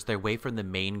characters. They're away from the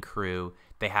main crew.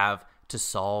 They have to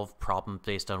solve problems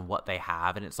based on what they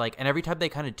have, and it's like, and every time they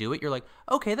kind of do it, you're like,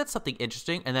 okay, that's something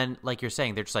interesting, and then like you're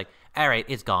saying, they're just like, all right,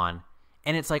 it's gone.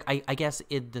 And it's like, I guess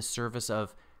in the service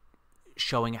of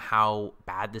showing how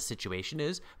bad the situation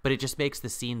is, but it just makes the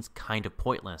scenes kind of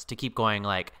pointless to keep going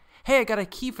like, hey, I got a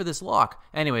key for this lock,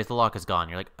 anyways, the lock is gone.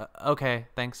 You're like, okay,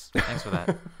 thanks for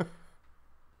that.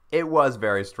 It was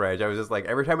very strange. I was just like,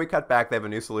 every time we cut back, they have a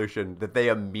new solution that they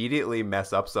immediately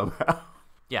mess up somehow.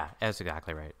 Yeah, that's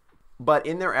exactly right. But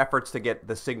in their efforts to get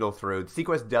the signal through,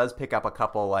 seaQuest does pick up a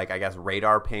couple, like, I guess,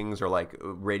 radar pings or, like,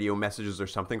 radio messages or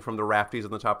something from the rafties on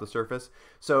the top of the surface.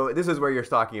 So this is where you're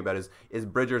talking about is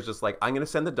Bridger's just like, I'm going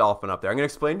to send the dolphin up there. I'm going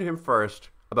to explain to him first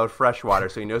about fresh water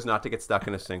so he knows not to get stuck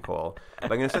in a sinkhole.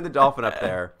 But I'm going to send the dolphin up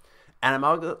there. And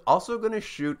I'm also going to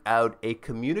shoot out a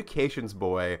communications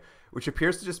buoy, which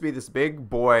appears to just be this big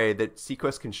buoy that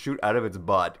seaQuest can shoot out of its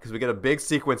butt, because we get a big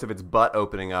sequence of its butt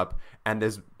opening up and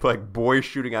this like buoy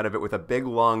shooting out of it with a big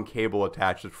long cable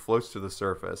attached that floats to the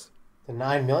surface. The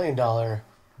 $9 million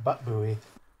butt buoy.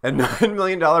 A $9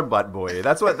 million butt buoy.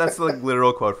 That's the like,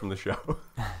 literal quote from the show.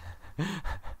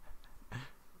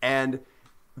 And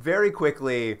very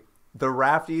quickly, the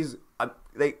rafties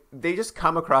they just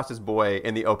come across this buoy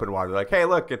in the open water. They're like, hey,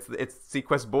 look, it's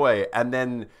seaQuest buoy. And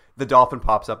then the dolphin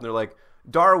pops up and they're like,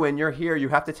 Darwin, you're here. You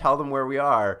have to tell them where we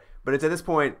are. But it's at this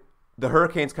point, the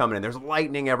hurricane's coming in. There's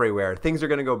lightning everywhere. Things are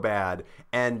going to go bad.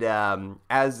 And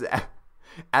as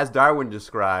Darwin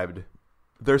described,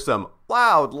 there's some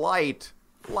loud light.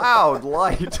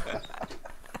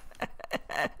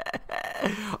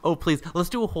 Oh, please, let's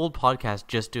do a whole podcast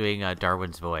just doing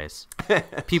Darwin's voice.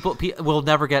 People will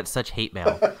never get such hate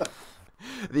mail.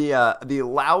 The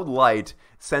loud light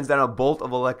sends down a bolt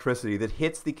of electricity that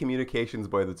hits the communications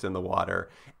buoy that's in the water,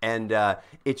 and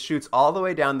it shoots all the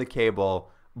way down the cable,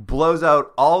 blows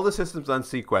out all the systems on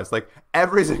seaQuest. Like,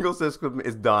 every single system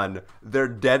is done. They're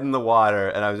dead in the water,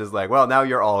 and I was just like, well, now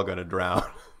you're all going to drown.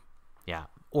 Yeah.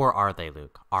 Or are they,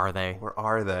 Luke? Are they? Or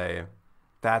are they?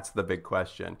 That's the big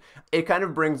question. It kind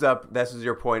of brings up, this is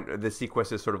your point, the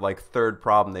seaQuest is sort of like third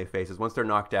problem they face is once they're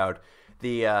knocked out,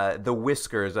 the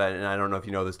whiskers, and I don't know if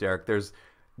you know this, Derek, there's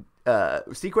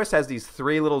seaQuest has these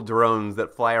 3 little drones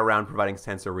that fly around providing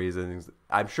sensor reasons.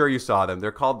 I'm sure you saw them.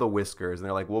 They're called the Whiskers. And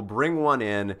they're like, we'll bring one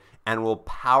in and we'll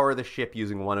power the ship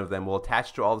using one of them. We'll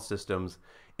attach to all the systems.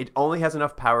 It only has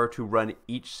enough power to run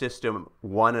each system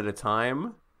one at a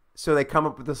time. So they come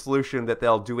up with a solution that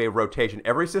they'll do a rotation.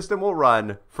 Every system will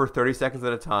run for 30 seconds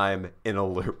at a time in a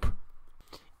loop.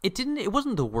 It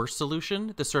wasn't the worst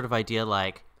solution, this sort of idea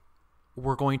like,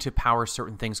 we're going to power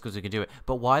certain things because we can do it.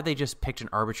 But why they just picked an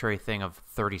arbitrary thing of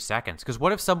 30 seconds? Because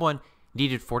what if someone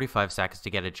needed 45 seconds to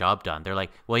get a job done? They're like,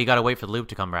 well, you got to wait for the loop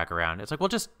to come back around. It's like, well,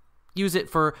 just use it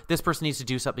for this person needs to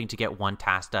do something to get one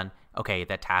task done. Okay,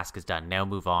 that task is done. Now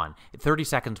move on. 30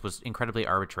 seconds was incredibly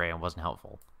arbitrary and wasn't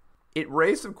helpful. It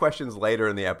raised some questions later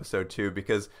in the episode, too,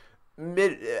 because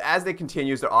as they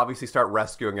continue, they obviously start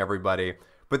rescuing everybody.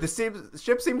 But the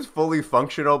ship seems fully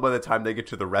functional by the time they get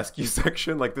to the rescue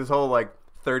section. Like, this whole,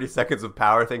 30 seconds of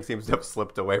power thing seems to have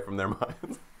slipped away from their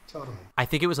minds. Totally. I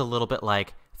think it was a little bit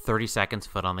like 30 seconds,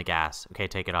 foot on the gas. Okay,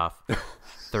 take it off.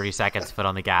 30 seconds, foot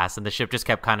on the gas. And the ship just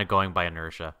kept kind of going by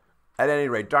inertia. At any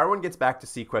rate, Darwin gets back to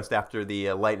seaQuest after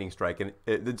the lightning strike. And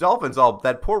the dolphins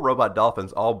that poor robot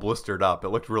dolphins all blistered up. It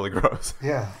looked really gross.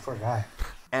 Yeah, poor guy.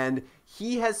 And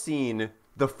he has seen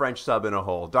the French sub in a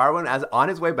hole. Darwin, as on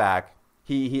his way back,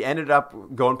 he ended up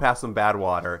going past some bad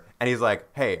water, and he's like,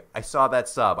 hey, I saw that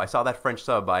sub. I saw that French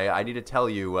sub. I need to tell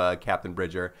you, Captain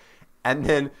Bridger. And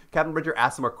then Captain Bridger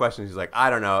asks some more questions. He's like, I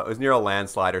don't know. It was near a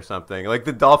landslide or something. Like,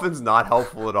 the dolphin's not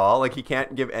helpful at all. Like, he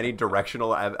can't give any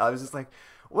directional... I was just like,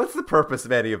 what's the purpose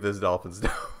of any of this dolphin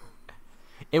stuff?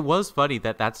 It was funny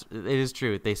it is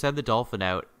true. They sent the dolphin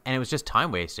out, and it was just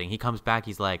time wasting. He comes back,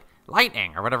 he's like,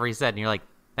 lightning, or whatever he said, and you're like,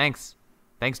 thanks,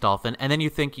 dolphin. And then you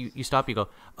think, you stop, you go,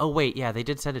 oh, wait, yeah, they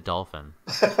did send a dolphin,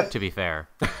 to be fair.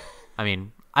 I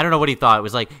mean, I don't know what he thought. It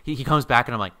was like, he comes back,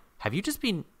 and I'm like, have you just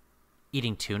been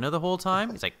eating tuna the whole time?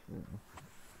 He's like,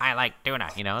 I like tuna,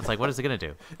 It's like, what is it going to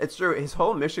do? It's true. His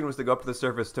whole mission was to go up to the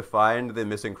surface to find the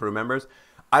missing crew members.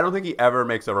 I don't think he ever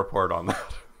makes a report on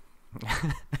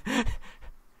that.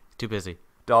 Too busy.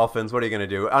 Dolphins, what are you going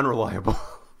to do? Unreliable.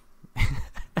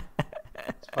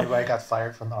 That's probably why I got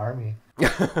fired from the army.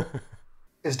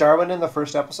 Is Darwin in the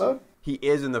first episode? He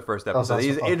is in the first episode.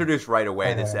 He's introduced right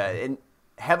away. And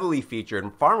heavily featured,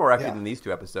 and far more active than these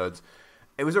 2 episodes.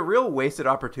 It was a real wasted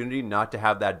opportunity not to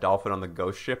have that dolphin on the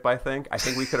ghost ship, I think. I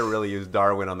think we could have really used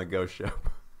Darwin on the ghost ship.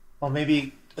 Well,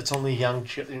 maybe it's only young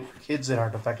kids that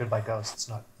aren't affected by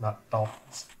ghosts, not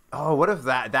dolphins. Oh, what if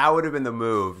that would have been the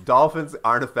move? Dolphins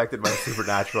aren't affected by the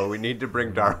supernatural. We need to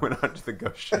bring Darwin onto the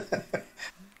ghost ship.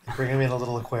 Bring him in a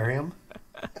little aquarium.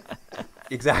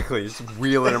 Exactly, just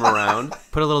wheeling him around.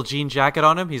 Put a little jean jacket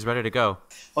on him, he's ready to go.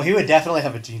 Oh, he would definitely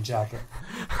have a jean jacket.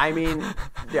 I mean,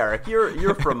 Derek,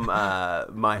 you're from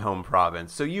my home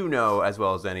province, so you know as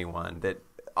well as anyone that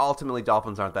ultimately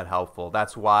dolphins aren't that helpful.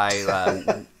 That's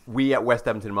why we at West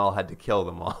Edmonton Mall had to kill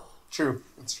them all. True,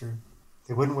 that's true.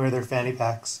 They wouldn't wear their fanny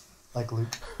packs like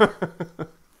Luke.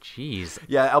 Jeez.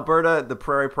 Yeah, Alberta, the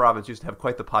prairie province, used to have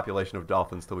quite the population of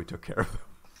dolphins till we took care of them.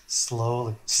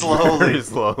 Slowly. Very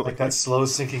slowly. Like that slow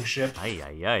sinking ship.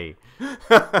 Ay.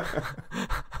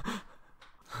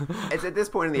 It's at this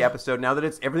point in the episode, now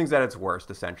that everything's at its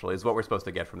worst, essentially, is what we're supposed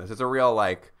to get from this. It's a real,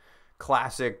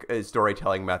 classic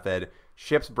storytelling method.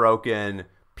 Ship's broken.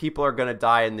 People are going to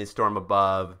die in the storm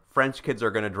above. French kids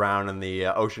are going to drown in the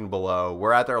ocean below.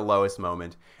 We're at their lowest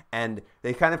moment. And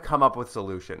they kind of come up with a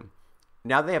solution.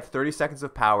 Now they have 30 seconds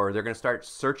of power. They're going to start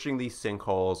searching these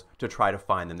sinkholes to try to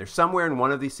find them. There's somewhere in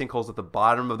one of these sinkholes at the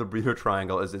bottom of the Bermuda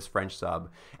Triangle is this French sub.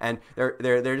 And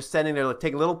they're just standing there,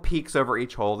 taking little peeks over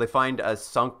each hole. They find a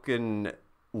sunken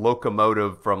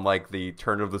locomotive from the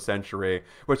turn of the century,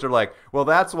 which are like, well,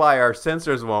 that's why our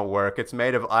sensors won't work. It's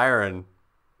made of iron.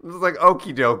 It's like,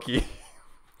 okie dokie.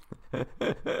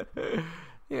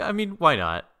 Yeah, I mean, why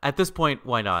not? At this point,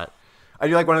 why not? I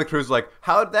do like one of the crews like,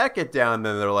 how'd that get down?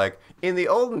 Then they're like, in the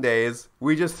olden days,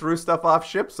 we just threw stuff off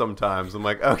ships sometimes. I'm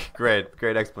like, okay,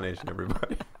 great explanation,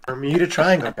 everybody. Bermuda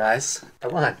Triangle, guys.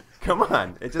 Come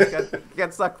on. It just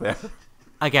got stuck there.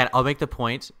 Again, I'll make the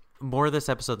point. More of this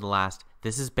episode than the last.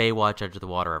 This is Baywatch Edge of the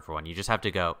Water, everyone. You just have to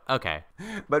go, okay.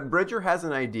 But Bridger has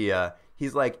an idea.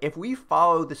 He's like, if we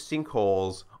follow the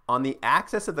sinkholes on the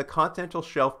axis of the continental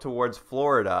shelf towards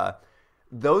Florida,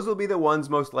 those will be the ones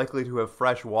most likely to have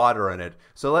fresh water in it.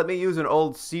 So let me use an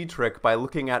old sea trick by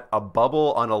looking at a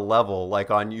bubble on a level,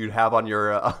 you'd have on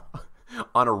your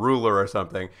on a ruler or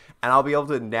something, and I'll be able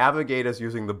to navigate us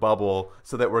using the bubble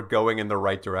so that we're going in the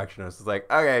right direction. It's like,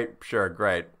 okay, sure,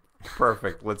 great,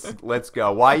 perfect. Let's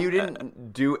go. Why you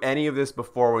didn't do any of this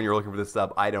before when you were looking for this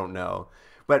sub, I don't know.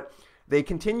 But they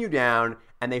continue down,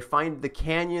 and they find the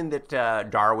canyon that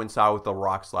Darwin saw with the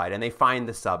rock slide, and they find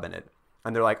the sub in it.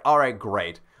 And they're like, all right,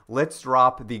 great. Let's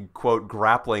drop the, quote,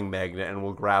 grappling magnet, and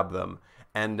we'll grab them.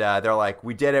 And they're like,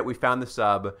 we did it. We found the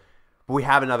sub. But we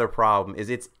have another problem, is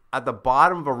it's at the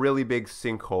bottom of a really big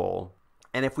sinkhole.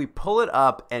 And if we pull it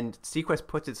up and seaQuest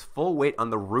puts its full weight on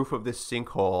the roof of this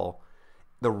sinkhole,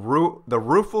 the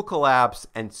roof will collapse,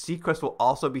 and seaQuest will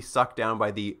also be sucked down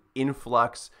by the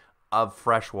influx of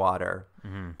fresh water.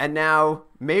 And now,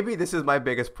 maybe this is my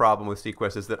biggest problem with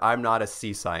seaQuest, is that I'm not a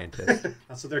sea scientist.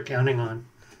 That's what they're counting on.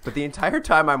 But the entire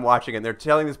time I'm watching it, they're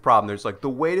telling this problem. There's like, the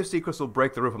weight of seaQuest will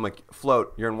break the roof. I'm like,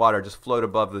 float. You're in water. Just float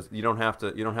above this. You don't have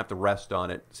to rest on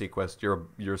it, seaQuest.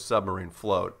 You're a submarine.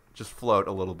 Float. Just float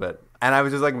a little bit. And I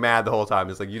was just like mad the whole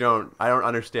time. It's like, I don't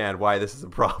understand why this is a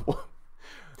problem.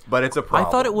 But it's a problem.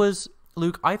 I thought it was,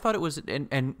 Luke,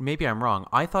 and maybe I'm wrong,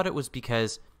 I thought it was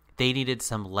because they needed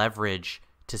some leverage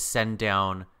to send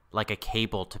down like a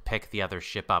cable to pick the other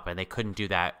ship up, and they couldn't do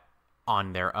that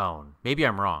on their own. Maybe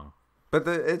I'm wrong. But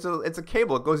it's a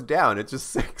cable. It goes down. It just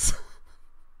sinks.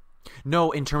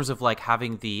 No, in terms of like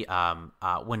having the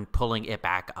when pulling it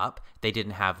back up, they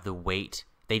didn't have the weight.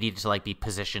 They needed to like be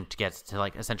positioned to get to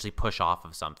like essentially push off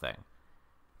of something.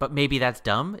 But maybe that's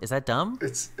dumb. Is that dumb?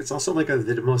 It's also like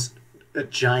a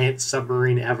giant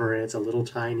submarine ever, and it's a little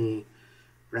tiny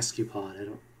rescue pod. I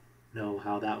don't know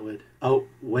how that would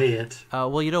outweigh it.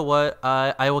 Well, you know what?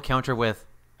 I will counter with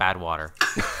bad water.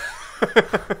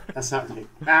 That's not right.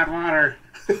 Bad water.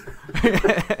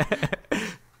 It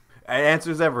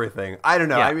answers everything. I don't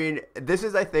know. Yeah. I mean, this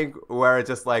is, I think, where it's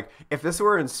just like, if this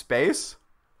were in space,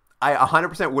 I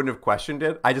 100% wouldn't have questioned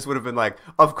it. I just would have been like,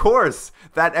 of course,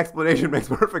 that explanation makes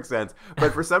perfect sense.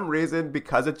 But for some reason,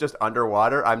 because it's just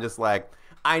underwater, I'm just like,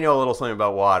 I know a little something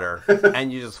about water,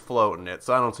 and you just float in it,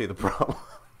 so I don't see the problem.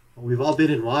 Well, we've all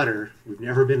been in water. We've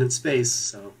never been in space,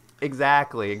 so...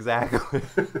 Exactly.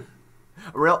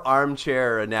 A real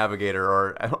armchair navigator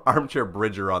or armchair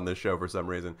bridger on this show for some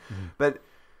reason. But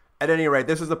at any rate,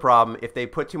 this is the problem. If they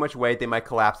put too much weight, they might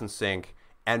collapse and sink.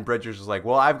 And Bridger's is like,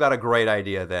 well, I've got a great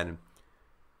idea then.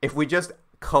 If we just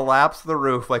collapse the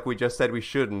roof like we just said we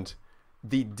shouldn't,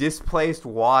 the displaced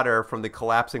water from the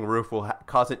collapsing roof will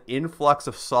cause an influx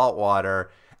of salt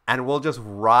water, and we'll just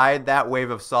ride that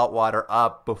wave of salt water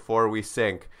up before we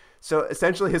sink. So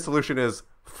essentially his solution is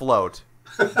float.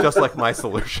 Just like my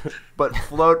solution, but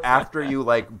float after you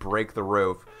like break the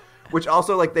roof, which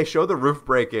also like they show the roof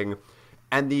breaking,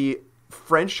 and the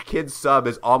French kid's sub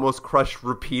is almost crushed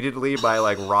repeatedly by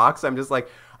like rocks. I'm like,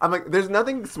 there's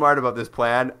nothing smart about this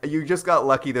plan. You just got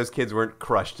lucky those kids weren't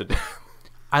crushed to death.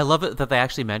 I love it that they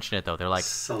actually mention it though. They're like,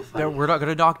 so funny. We're not going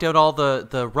to knock down all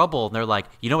the rubble, and they're like,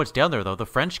 you know what's down there though? The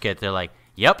French kids. They're like,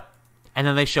 yep. And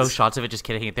then they show shots of it just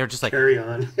kidding. They're just like, carry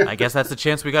on. I guess that's the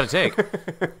chance we got to take.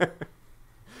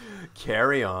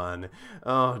 Carry on.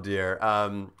 Oh dear.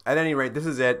 At any rate, this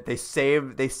is it. They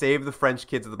save the French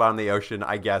kids at the bottom of the ocean,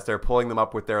 I guess. They're pulling them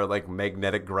up with their like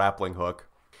magnetic grappling hook.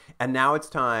 And now it's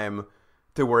time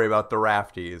to worry about the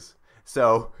rafties.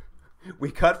 So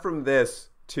we cut from this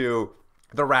to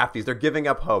the rafties. They're giving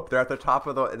up hope. They're at the top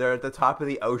of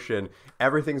the ocean.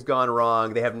 Everything's gone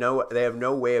wrong. They have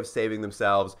no way of saving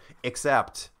themselves,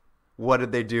 except what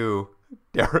did they do,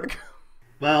 Derek?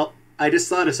 Well, I just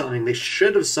thought of something. They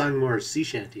should have sung more sea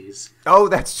shanties. Oh,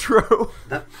 that's true.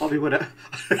 That probably would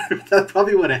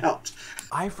have helped.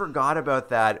 I forgot about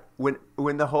that. When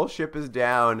the whole ship is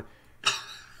down,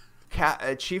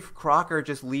 Chief Crocker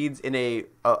just leads in a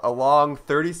long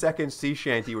 30-second sea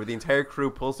shanty where the entire crew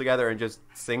pulls together and just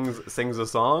sings a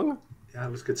song. Yeah,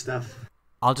 it was good stuff.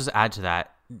 I'll just add to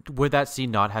that. Would that scene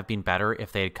not have been better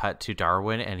if they had cut to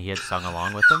Darwin and he had sung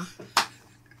along with them?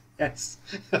 Yes.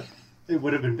 It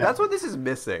would have been better. That's what this is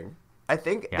missing. I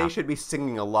think Yeah. they should be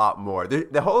singing a lot more.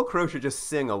 The whole crew should just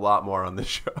sing a lot more on this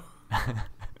show.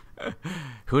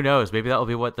 Who knows? Maybe that'll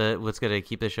be what's going to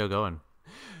keep the show going.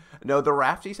 No, the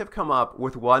rafties have come up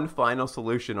with one final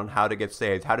solution on how to get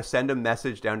saved, how to send a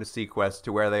message down to seaQuest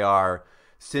to where they are,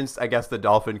 since I guess the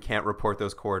Dolphin can't report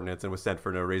those coordinates and was sent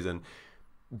for no reason.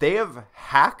 They have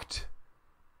hacked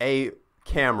a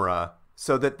camera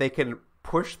so that they can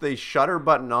push the shutter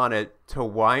button on it to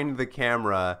wind the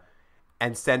camera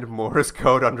and send Morse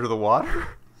code under the water.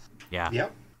 Yeah.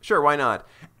 Yep. Sure, why not?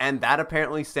 And that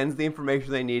apparently sends the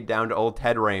information they need down to old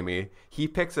Ted Raimi. He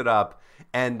picks it up,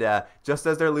 and just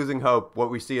as they're losing hope,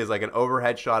 what we see is like an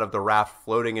overhead shot of the raft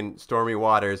floating in stormy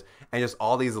waters, and just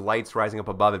all these lights rising up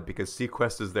above it because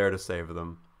seaQuest is there to save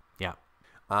them. Yeah.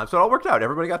 So it all worked out.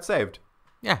 Everybody got saved.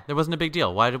 Yeah, it wasn't a big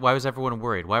deal. Why was everyone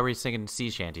worried? Why were you singing sea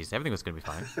shanties? Everything was going to be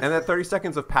fine. And that 30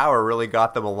 seconds of power really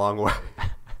got them a long way.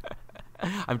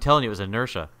 I'm telling you, it was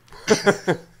inertia.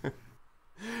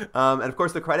 And of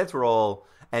course, the credits roll,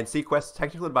 and seaQuest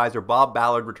technical advisor Bob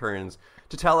Ballard returns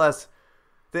to tell us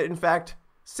that, in fact,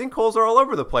 sinkholes are all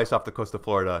over the place off the coast of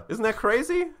Florida. Isn't that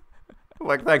crazy?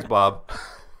 Like, thanks, Bob.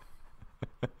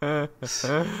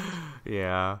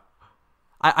 Yeah.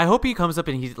 I hope he comes up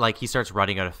and he starts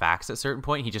running out of facts at a certain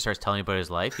point. He just starts telling about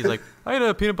his life. He's like, I had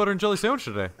a peanut butter and jelly sandwich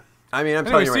today. I mean, I'm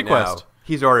telling you right now,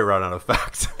 he's already run out of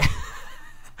facts.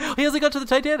 He hasn't got to the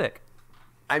Titanic.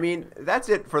 I mean, that's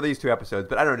it for these 2 episodes.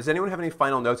 But I don't know. Does anyone have any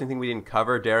final notes? Anything we didn't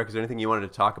cover? Derek, is there anything you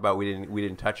wanted to talk about we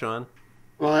didn't touch on?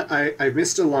 Well, I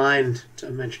missed a line,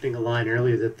 mentioning a line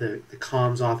earlier that the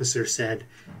comms officer said,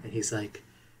 and he's like,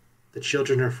 the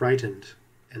children are frightened.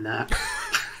 And that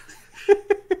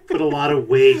put a lot of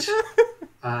weight.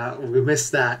 We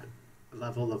missed that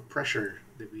level of pressure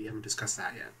that we haven't discussed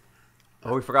that yet.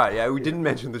 Oh, we forgot. Yeah, we didn't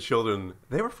mention the children.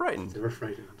 They were frightened. They were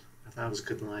frightened. I thought it was a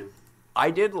good line.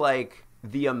 I did like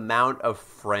the amount of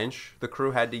French the crew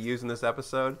had to use in this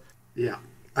episode. Yeah.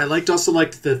 I also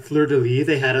liked the fleur-de-lis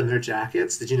they had on their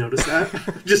jackets. Did you notice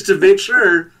that? Just to make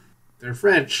sure they're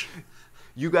French.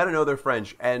 You got to know they're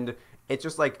French. And it's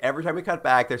just like every time we cut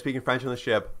back, they're speaking French on the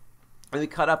ship. And we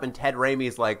cut up and Ted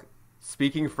Raimi's like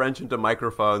speaking French into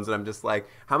microphones. And I'm just like,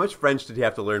 how much French did he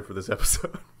have to learn for this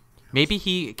episode? Maybe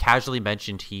he casually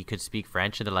mentioned he could speak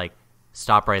French and they're like,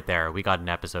 stop right there. We got an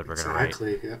episode we're going to write.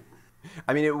 Exactly, yeah.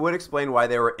 I mean, it would explain why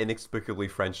they were inexplicably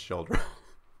French children.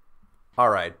 All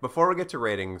right, before we get to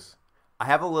ratings, I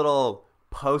have a little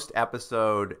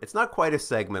post-episode. It's not quite a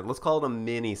segment. Let's call it a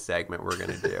mini segment we're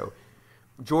going to do.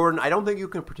 Jordan, I don't think you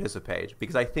can participate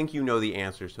because I think you know the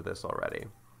answers to this already.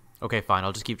 Okay, fine.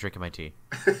 I'll just keep drinking my tea.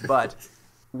 But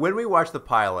when we watched the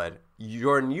pilot,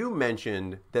 Jordan, you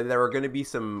mentioned that there were going to be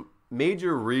some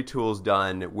major retools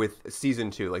done with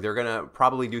season 2. Like they're going to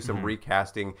probably do some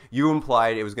recasting. You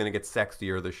implied it was going to get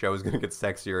sexier. The show is going to get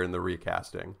sexier in the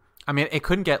recasting. I mean, it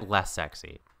couldn't get less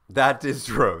sexy. That is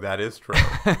true. That is true.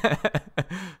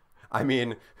 I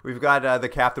mean, we've got the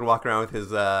captain walking around with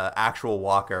his actual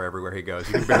walker everywhere he goes.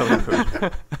 He can barely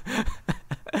move.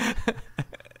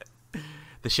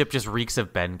 The ship just reeks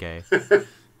of Bengay.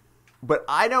 But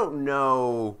I don't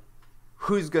know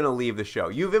who's going to leave the show.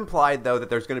 You've implied, though, that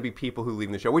there's going to be people who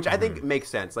leave the show, which I think makes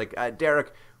sense. Like,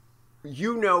 Derek,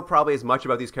 you know probably as much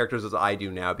about these characters as I do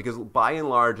now, because by and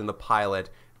large in the pilot,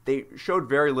 they showed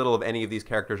very little of any of these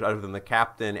characters other than the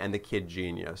captain and the kid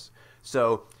genius.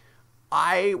 So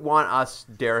I want us,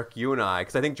 Derek, you and I,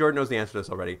 because I think Jordan knows the answer to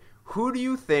this already, who do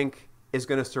you think is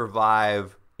going to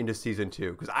survive into season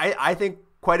 2? Because I think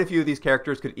quite a few of these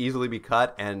characters could easily be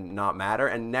cut and not matter.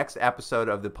 And next episode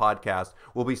of the podcast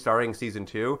will be starting season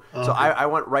 2. Okay. So I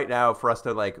want right now for us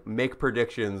to like make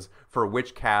predictions for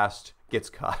which cast gets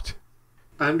cut.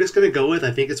 I'm just going to go with,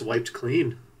 I think it's wiped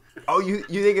clean. Oh, you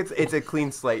think it's a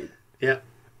clean slate? Yeah.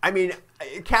 I mean,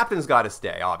 Captain's got to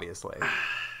stay, obviously.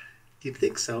 You'd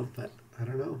think so, but I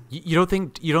don't know. You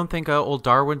don't think old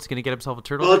Darwin's going to get himself a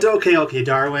turtle? Oh, okay,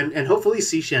 Darwin, and hopefully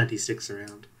Sea Shanty sticks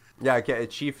around. Yeah,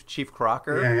 Chief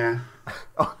Crocker. Yeah.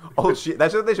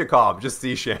 That's what they should call him. Just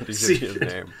Sea Shanty should be his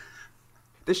name.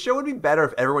 This show would be better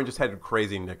if everyone just had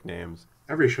crazy nicknames.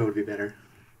 Every show would be better.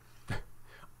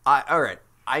 All right.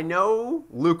 I know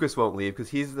Lucas won't leave because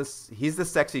he's the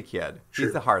sexy kid. Sure.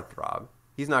 He's the heartthrob.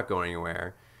 He's not going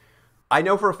anywhere. I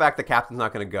know for a fact the captain's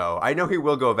not going to go. I know he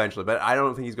will go eventually, but I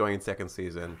don't think he's going in second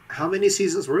season. How many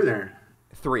seasons were there?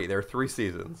 3. There are 3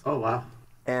 seasons. Oh, wow.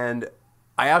 And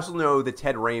I also know that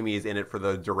Ted Raimi is in it for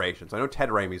the duration. So I know Ted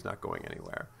Raimi's not going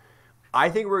anywhere. I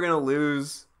think we're going to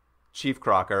lose Chief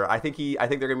Crocker. I think they're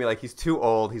going to be like, he's too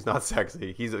old. He's not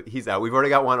sexy. He's out. We've already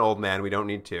got one old man. We don't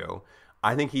need 2.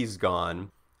 I think he's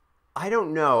gone. I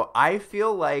don't know. I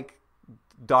feel like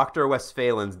Dr.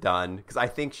 Westphalen's done because I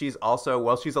think she's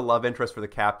also, she's a love interest for the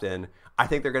captain. I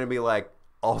think they're going to be like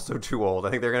also too old.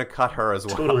 I think they're going to cut her as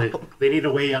well. Totally. They need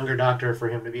a way younger doctor for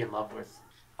him to be in love with.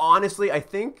 Honestly, I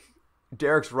think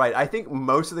Derek's right. I think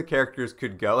most of the characters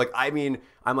could go. Like, I mean,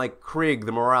 I'm like Krieg,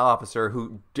 the morale officer,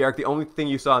 who, Derek, the only thing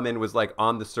you saw him in was like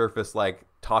on the surface, like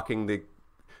talking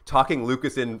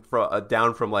Lucas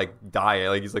down from like diet.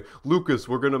 Like he's like, Lucas,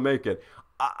 we're gonna make it.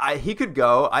 He could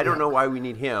go. I don't know why we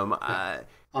need him.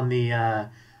 On the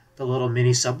little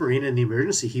mini submarine in the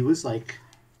emergency, he was like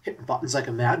hitting buttons like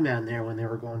a madman there when they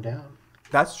were going down.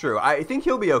 That's true. I think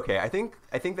he'll be okay. I think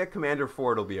that Commander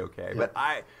Ford will be okay. Yeah. But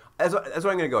that's what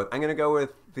I'm gonna go with. I'm gonna go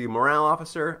with the morale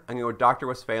officer. I'm gonna go with Dr.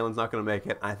 Westphalen's not gonna make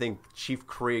it. I think Chief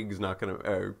Krieg's not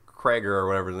gonna Krager or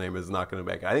whatever his name is not gonna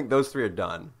make it. I think those 3 are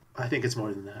done. I think it's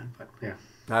more than that, but yeah.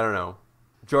 I don't know.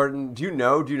 Jordan, do you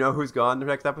know who's gone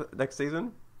the next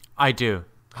season? I do.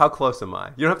 How close am I?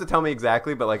 You don't have to tell me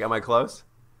exactly, but like, am I close?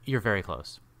 You're very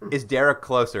close. Is Derek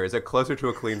closer? Is it closer to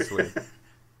a clean sweep?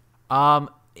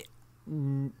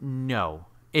 No.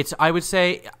 I would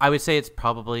say it's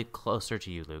probably closer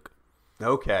to you, Luke.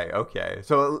 Okay.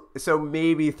 So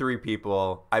maybe 3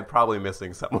 people. I'm probably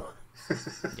missing someone.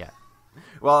 Yeah.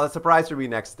 Well, a surprise for me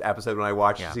next episode when I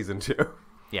watch season 2.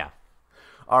 Yeah.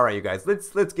 All right, you guys.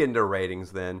 Let's get into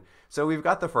ratings then. So we've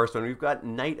got the first one. We've got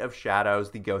Night of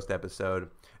Shadows, the ghost episode.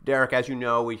 Derek, as you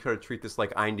know, we sort of treat this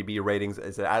like IMDb ratings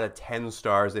as out of 10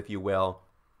 stars, if you will.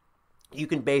 You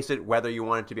can base it whether you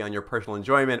want it to be on your personal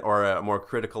enjoyment or a more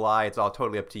critical eye. It's all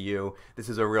totally up to you. This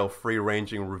is a real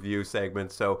free-ranging review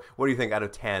segment. So what do you think out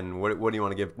of 10? What do you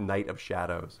want to give Night of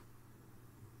Shadows?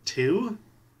 2?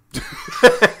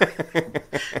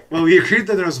 Well, we agreed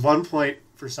that there was 1 point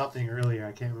for something earlier.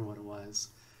 I can't remember what it was.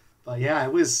 But yeah,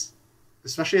 it was,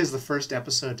 especially as the first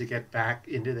episode to get back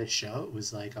into this show, it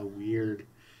was like a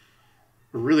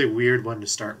really weird one to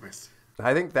start with.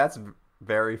 I think that's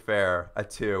very fair. A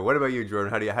 2. What about you,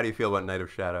 Jordan? How do you feel about Night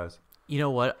of Shadows? You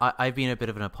know what? I've been a bit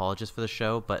of an apologist for the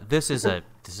show, but this is a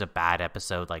bad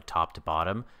episode, like top to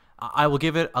bottom. I will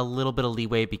give it a little bit of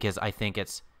leeway because I think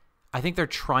they're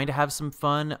trying to have some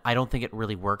fun. I don't think it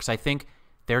really works. I think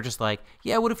they're just like,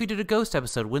 yeah, what if we did a ghost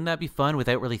episode? Wouldn't that be fun?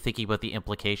 Without really thinking about the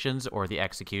implications or the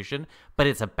execution. But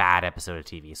it's a bad episode of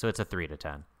TV, so it's a 3 out of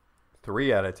 10.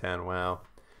 3 out of 10. Wow.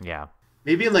 Yeah.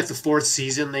 Maybe in like the 4th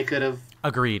season they could have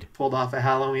Agreed. Pulled off a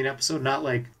Halloween episode, not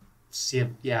like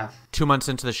 2 months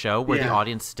into the show where the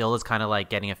audience still is kind of like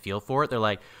getting a feel for it. They're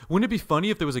like, wouldn't it be funny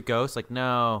if there was a ghost? Like,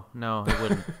 no, it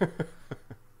wouldn't.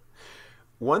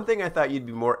 One thing I thought you'd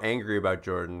be more angry about,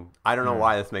 Jordan, I don't know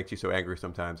why this makes you so angry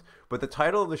sometimes, but the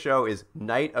title of the show is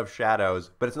Night of Shadows,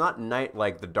 but it's not night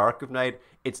like the dark of night,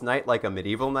 it's night like a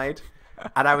medieval night.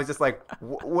 And I was just like,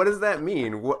 what does that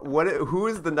mean? Who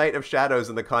is the Night of Shadows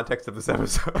in the context of this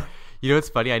episode? You know what's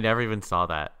funny? I never even saw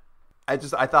that. I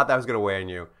thought that was going to weigh on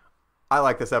you. I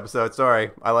like this episode.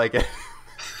 Sorry. I like it.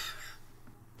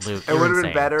 Luke, it would have been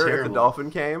insane. better Terrible. if the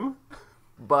dolphin came,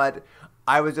 but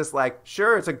I was just like,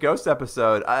 sure, it's a ghost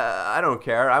episode. I don't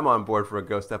care. I'm on board for a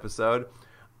ghost episode.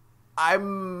 I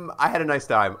had a nice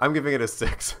time. I'm giving it a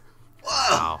 6.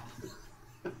 Wow.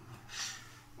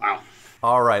 wow.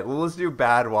 All right, well, let's do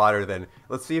Bad Water then.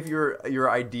 Let's see if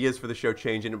your ideas for the show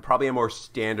change into probably a more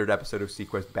standard episode of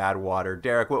seaQuest, Bad Water.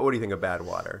 Derek, what do you think of Bad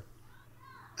Water?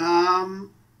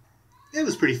 It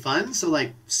was pretty fun. So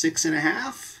like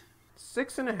 6.5.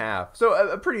 6.5. So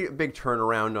a pretty big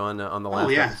turnaround on the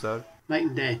last episode. Night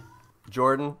and day.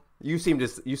 Jordan, you seem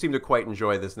to quite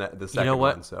enjoy the second You know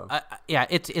what? one. So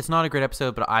it's not a great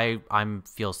episode, but I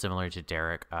feel similar to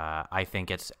Derek. I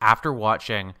think it's after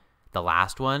watching the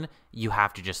last one, you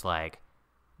have to just like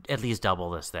at least double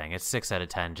this thing. It's 6 out of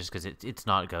 10 just because it's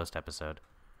not a ghost episode.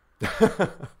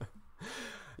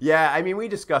 Yeah, I mean, we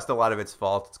discussed a lot of its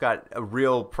faults. It's got a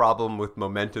real problem with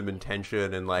momentum and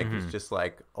tension, and like it's just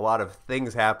like a lot of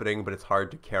things happening, but it's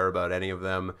hard to care about any of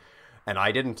them. And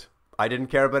I didn't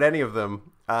care about any of them.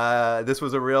 This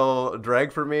was a real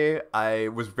drag for me. I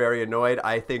was very annoyed.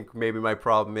 I think maybe my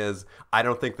problem is I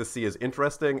don't think the sea is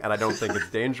interesting, and I don't think it's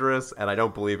dangerous, and I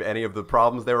don't believe any of the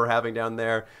problems they were having down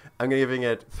there. I'm giving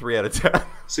it 3 out of 10.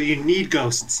 So you need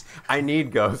ghosts. I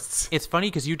need ghosts. It's funny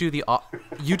because you do the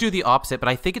opposite, but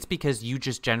I think it's because you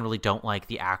just generally don't like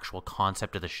the actual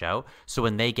concept of the show. So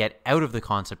when they get out of the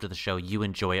concept of the show, you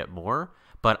enjoy it more.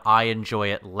 But I enjoy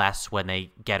it less when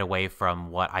they get away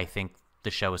from what I think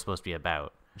the show is supposed to be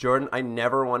about. Jordan, I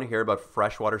never want to hear about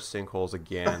freshwater sinkholes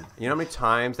again. You know how many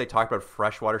times they talked about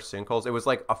freshwater sinkholes? It was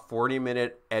like a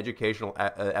 40-minute educational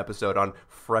episode on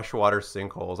freshwater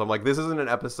sinkholes. I'm like, this isn't an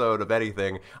episode of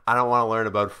anything. I don't want to learn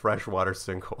about freshwater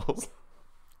sinkholes.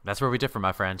 That's where we differ,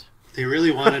 my friend. They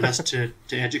really wanted us to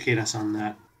educate us on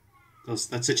that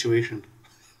situation.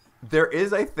 There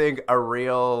is, I think, a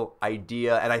real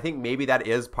idea, and I think maybe that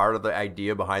is part of the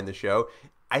idea behind the show.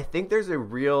 I think there's a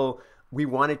real... we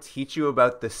want to teach you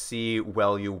about the sea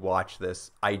while you watch this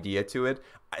idea to it.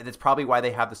 That's probably why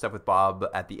they have the stuff with Bob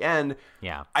at the end.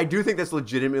 Yeah. I do think that's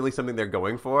legitimately something they're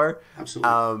going for.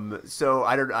 Absolutely. So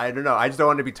I don't know. I just don't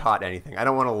want to be taught anything. I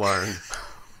don't want to learn.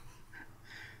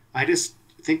 I just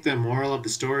think the moral of the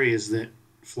story is that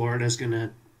Florida's going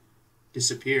to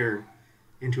disappear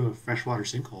into a freshwater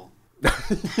sinkhole.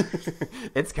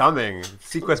 It's coming.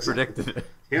 seaQuest predicted it.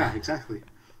 Yeah, exactly.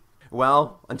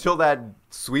 Well, until that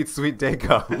sweet, sweet day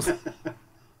comes,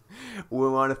 we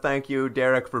want to thank you,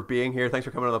 Derek, for being here. Thanks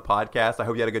for coming on the podcast. I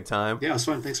hope you had a good time. Yeah, it was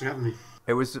fun. Thanks for having me.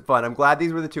 It was fun. I'm glad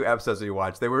these were the 2 episodes that you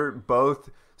watched. They were both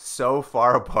so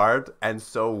far apart and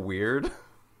so weird.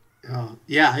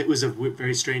 Yeah, it was a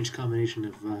very strange combination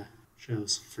of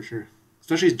shows for sure.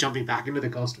 Especially jumping back into the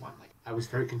ghost one. Like, I was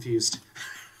very confused.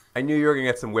 I knew you were gonna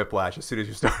get some whiplash as soon as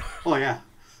you started. Oh yeah,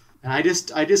 and I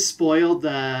just spoiled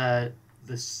the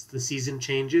season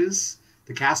changes,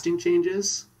 the casting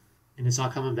changes, and it's all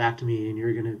coming back to me. And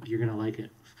you're gonna like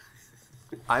it.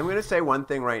 I'm gonna say one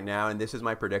thing right now, and this is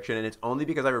my prediction, and it's only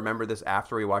because I remember this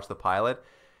after we watched the pilot.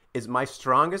 Is my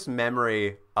strongest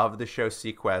memory of the show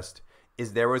seaQuest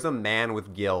is there was a man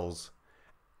with gills.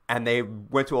 And they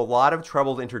went to a lot of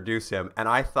trouble to introduce him. And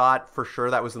I thought for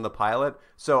sure that was in the pilot.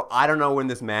 So I don't know when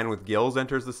this man with gills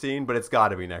enters the scene, but it's got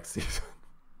to be next season.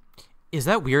 Is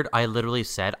that weird? I literally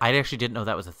said, I actually didn't know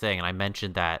that was a thing. And I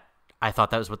mentioned that I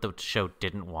thought that was what the show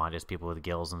didn't want, is people with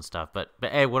gills and stuff. But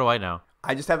hey, what do I know?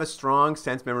 I just have a strong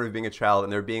sense memory of being a child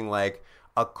and there being like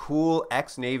a cool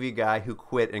ex-Navy guy who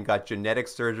quit and got genetic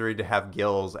surgery to have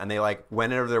gills, and they like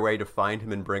went out of their way to find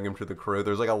him and bring him to the crew.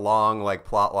 There's like a long like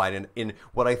plot line in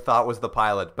what I thought was the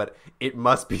pilot, but it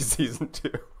must be season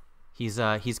 2. He's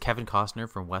Kevin Costner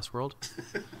from Westworld.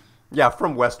 Yeah,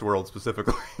 from Westworld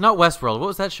specifically. Not Westworld. What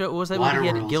was that show? What was that one? He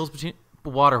had gills between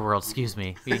Waterworld. Excuse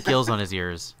me. He had gills on his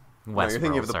ears. Westworld. No, you're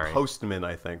thinking of the Postman,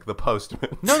 I think. The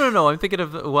Postman. No. I'm thinking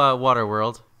of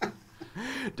Waterworld.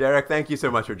 Derek, thank you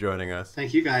so much for joining us.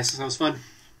 Thank you guys. That was fun.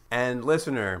 And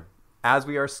listener, as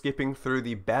we are skipping through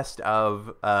the best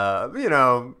of, probably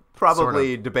sort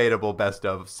of debatable best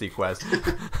of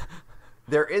seaQuest,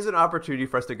 there is an opportunity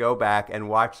for us to go back and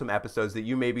watch some episodes that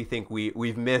you maybe think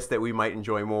we've missed that we might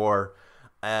enjoy more.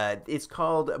 It's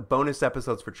called Bonus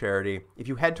Episodes for Charity. If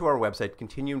you head to our website,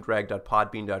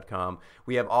 continuumdrag.podbean.com,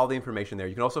 we have all the information there.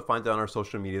 You can also find it on our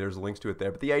social media. There's links to it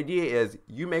there. But the idea is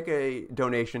you make a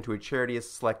donation to a charity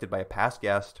selected by a past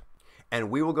guest, and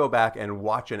we will go back and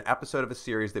watch an episode of a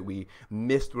series that we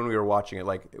missed when we were watching it.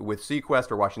 Like with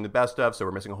seaQuest, we're watching the best of, so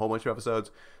we're missing a whole bunch of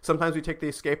episodes. Sometimes we take the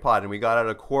escape pod, and we got out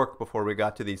of Quark before we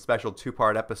got to the special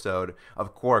 2-part episode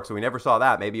of Quark, so we never saw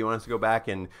that. Maybe you want us to go back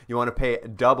and you want to pay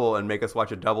double and make us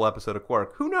watch a double episode of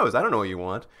Quark. Who knows? I don't know what you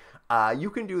want. You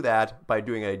can do that by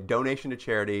doing a donation to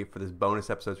charity for this bonus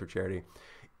episodes for charity.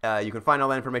 You can find all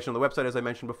that information on the website, as I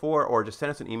mentioned before, or just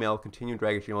send us an email,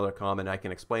 continuumdrag@gmail.com, and I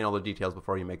can explain all the details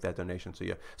before you make that donation, so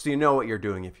you know what you're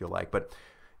doing if you like. But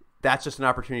that's just an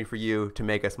opportunity for you to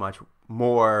make us much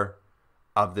more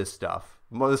of this stuff.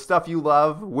 The stuff you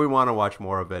love, we want to watch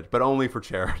more of it, but only for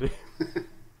charity.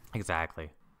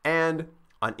 Exactly. And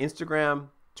on Instagram,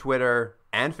 Twitter,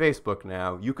 and Facebook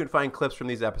now, you can find clips from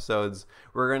these episodes.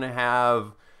 We're going to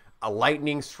have a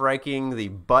lightning striking the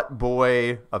butt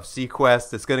boy of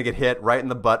seaQuest. It's going to get hit right in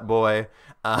the butt boy.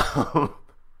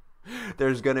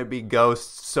 There's going to be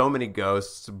ghosts, so many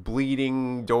ghosts,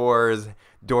 bleeding doors,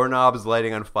 doorknobs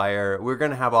lighting on fire. We're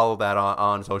going to have all of that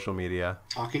on social media.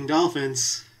 Talking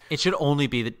dolphins. It should only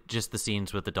be just the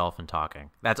scenes with the dolphin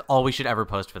talking. That's all we should ever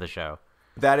post for the show.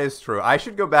 That is true. I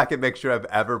should go back and make sure I've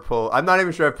ever pulled... I'm not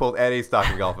even sure I've pulled any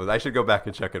talking dolphins. I should go back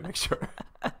and check and make sure.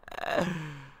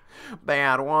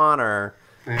 Bad water.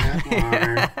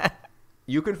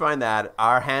 You can find that.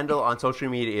 Our handle on social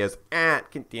media is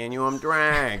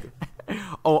 @continuumdrag.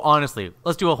 Oh, honestly,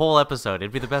 let's do a whole episode.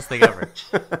 It'd be the best thing ever.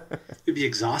 It'd be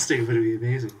exhausting, but it'd be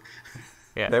amazing.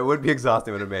 Yeah. That would be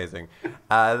exhausting but amazing.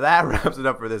 That wraps it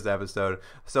up for this episode.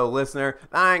 So, listener,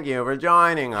 thank you for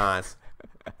joining us.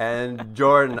 And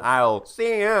Jordan, I'll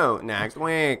see you next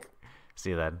week.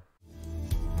 See you then.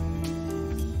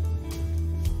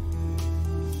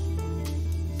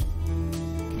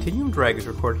 Continuum Drag is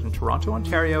recorded in Toronto,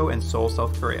 Ontario and Seoul,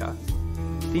 South Korea.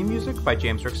 Theme music by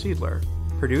James Rick Seidler.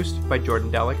 Produced by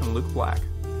Jordan Delick and Luke Black.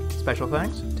 Special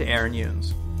thanks to Aaron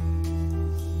Yunes.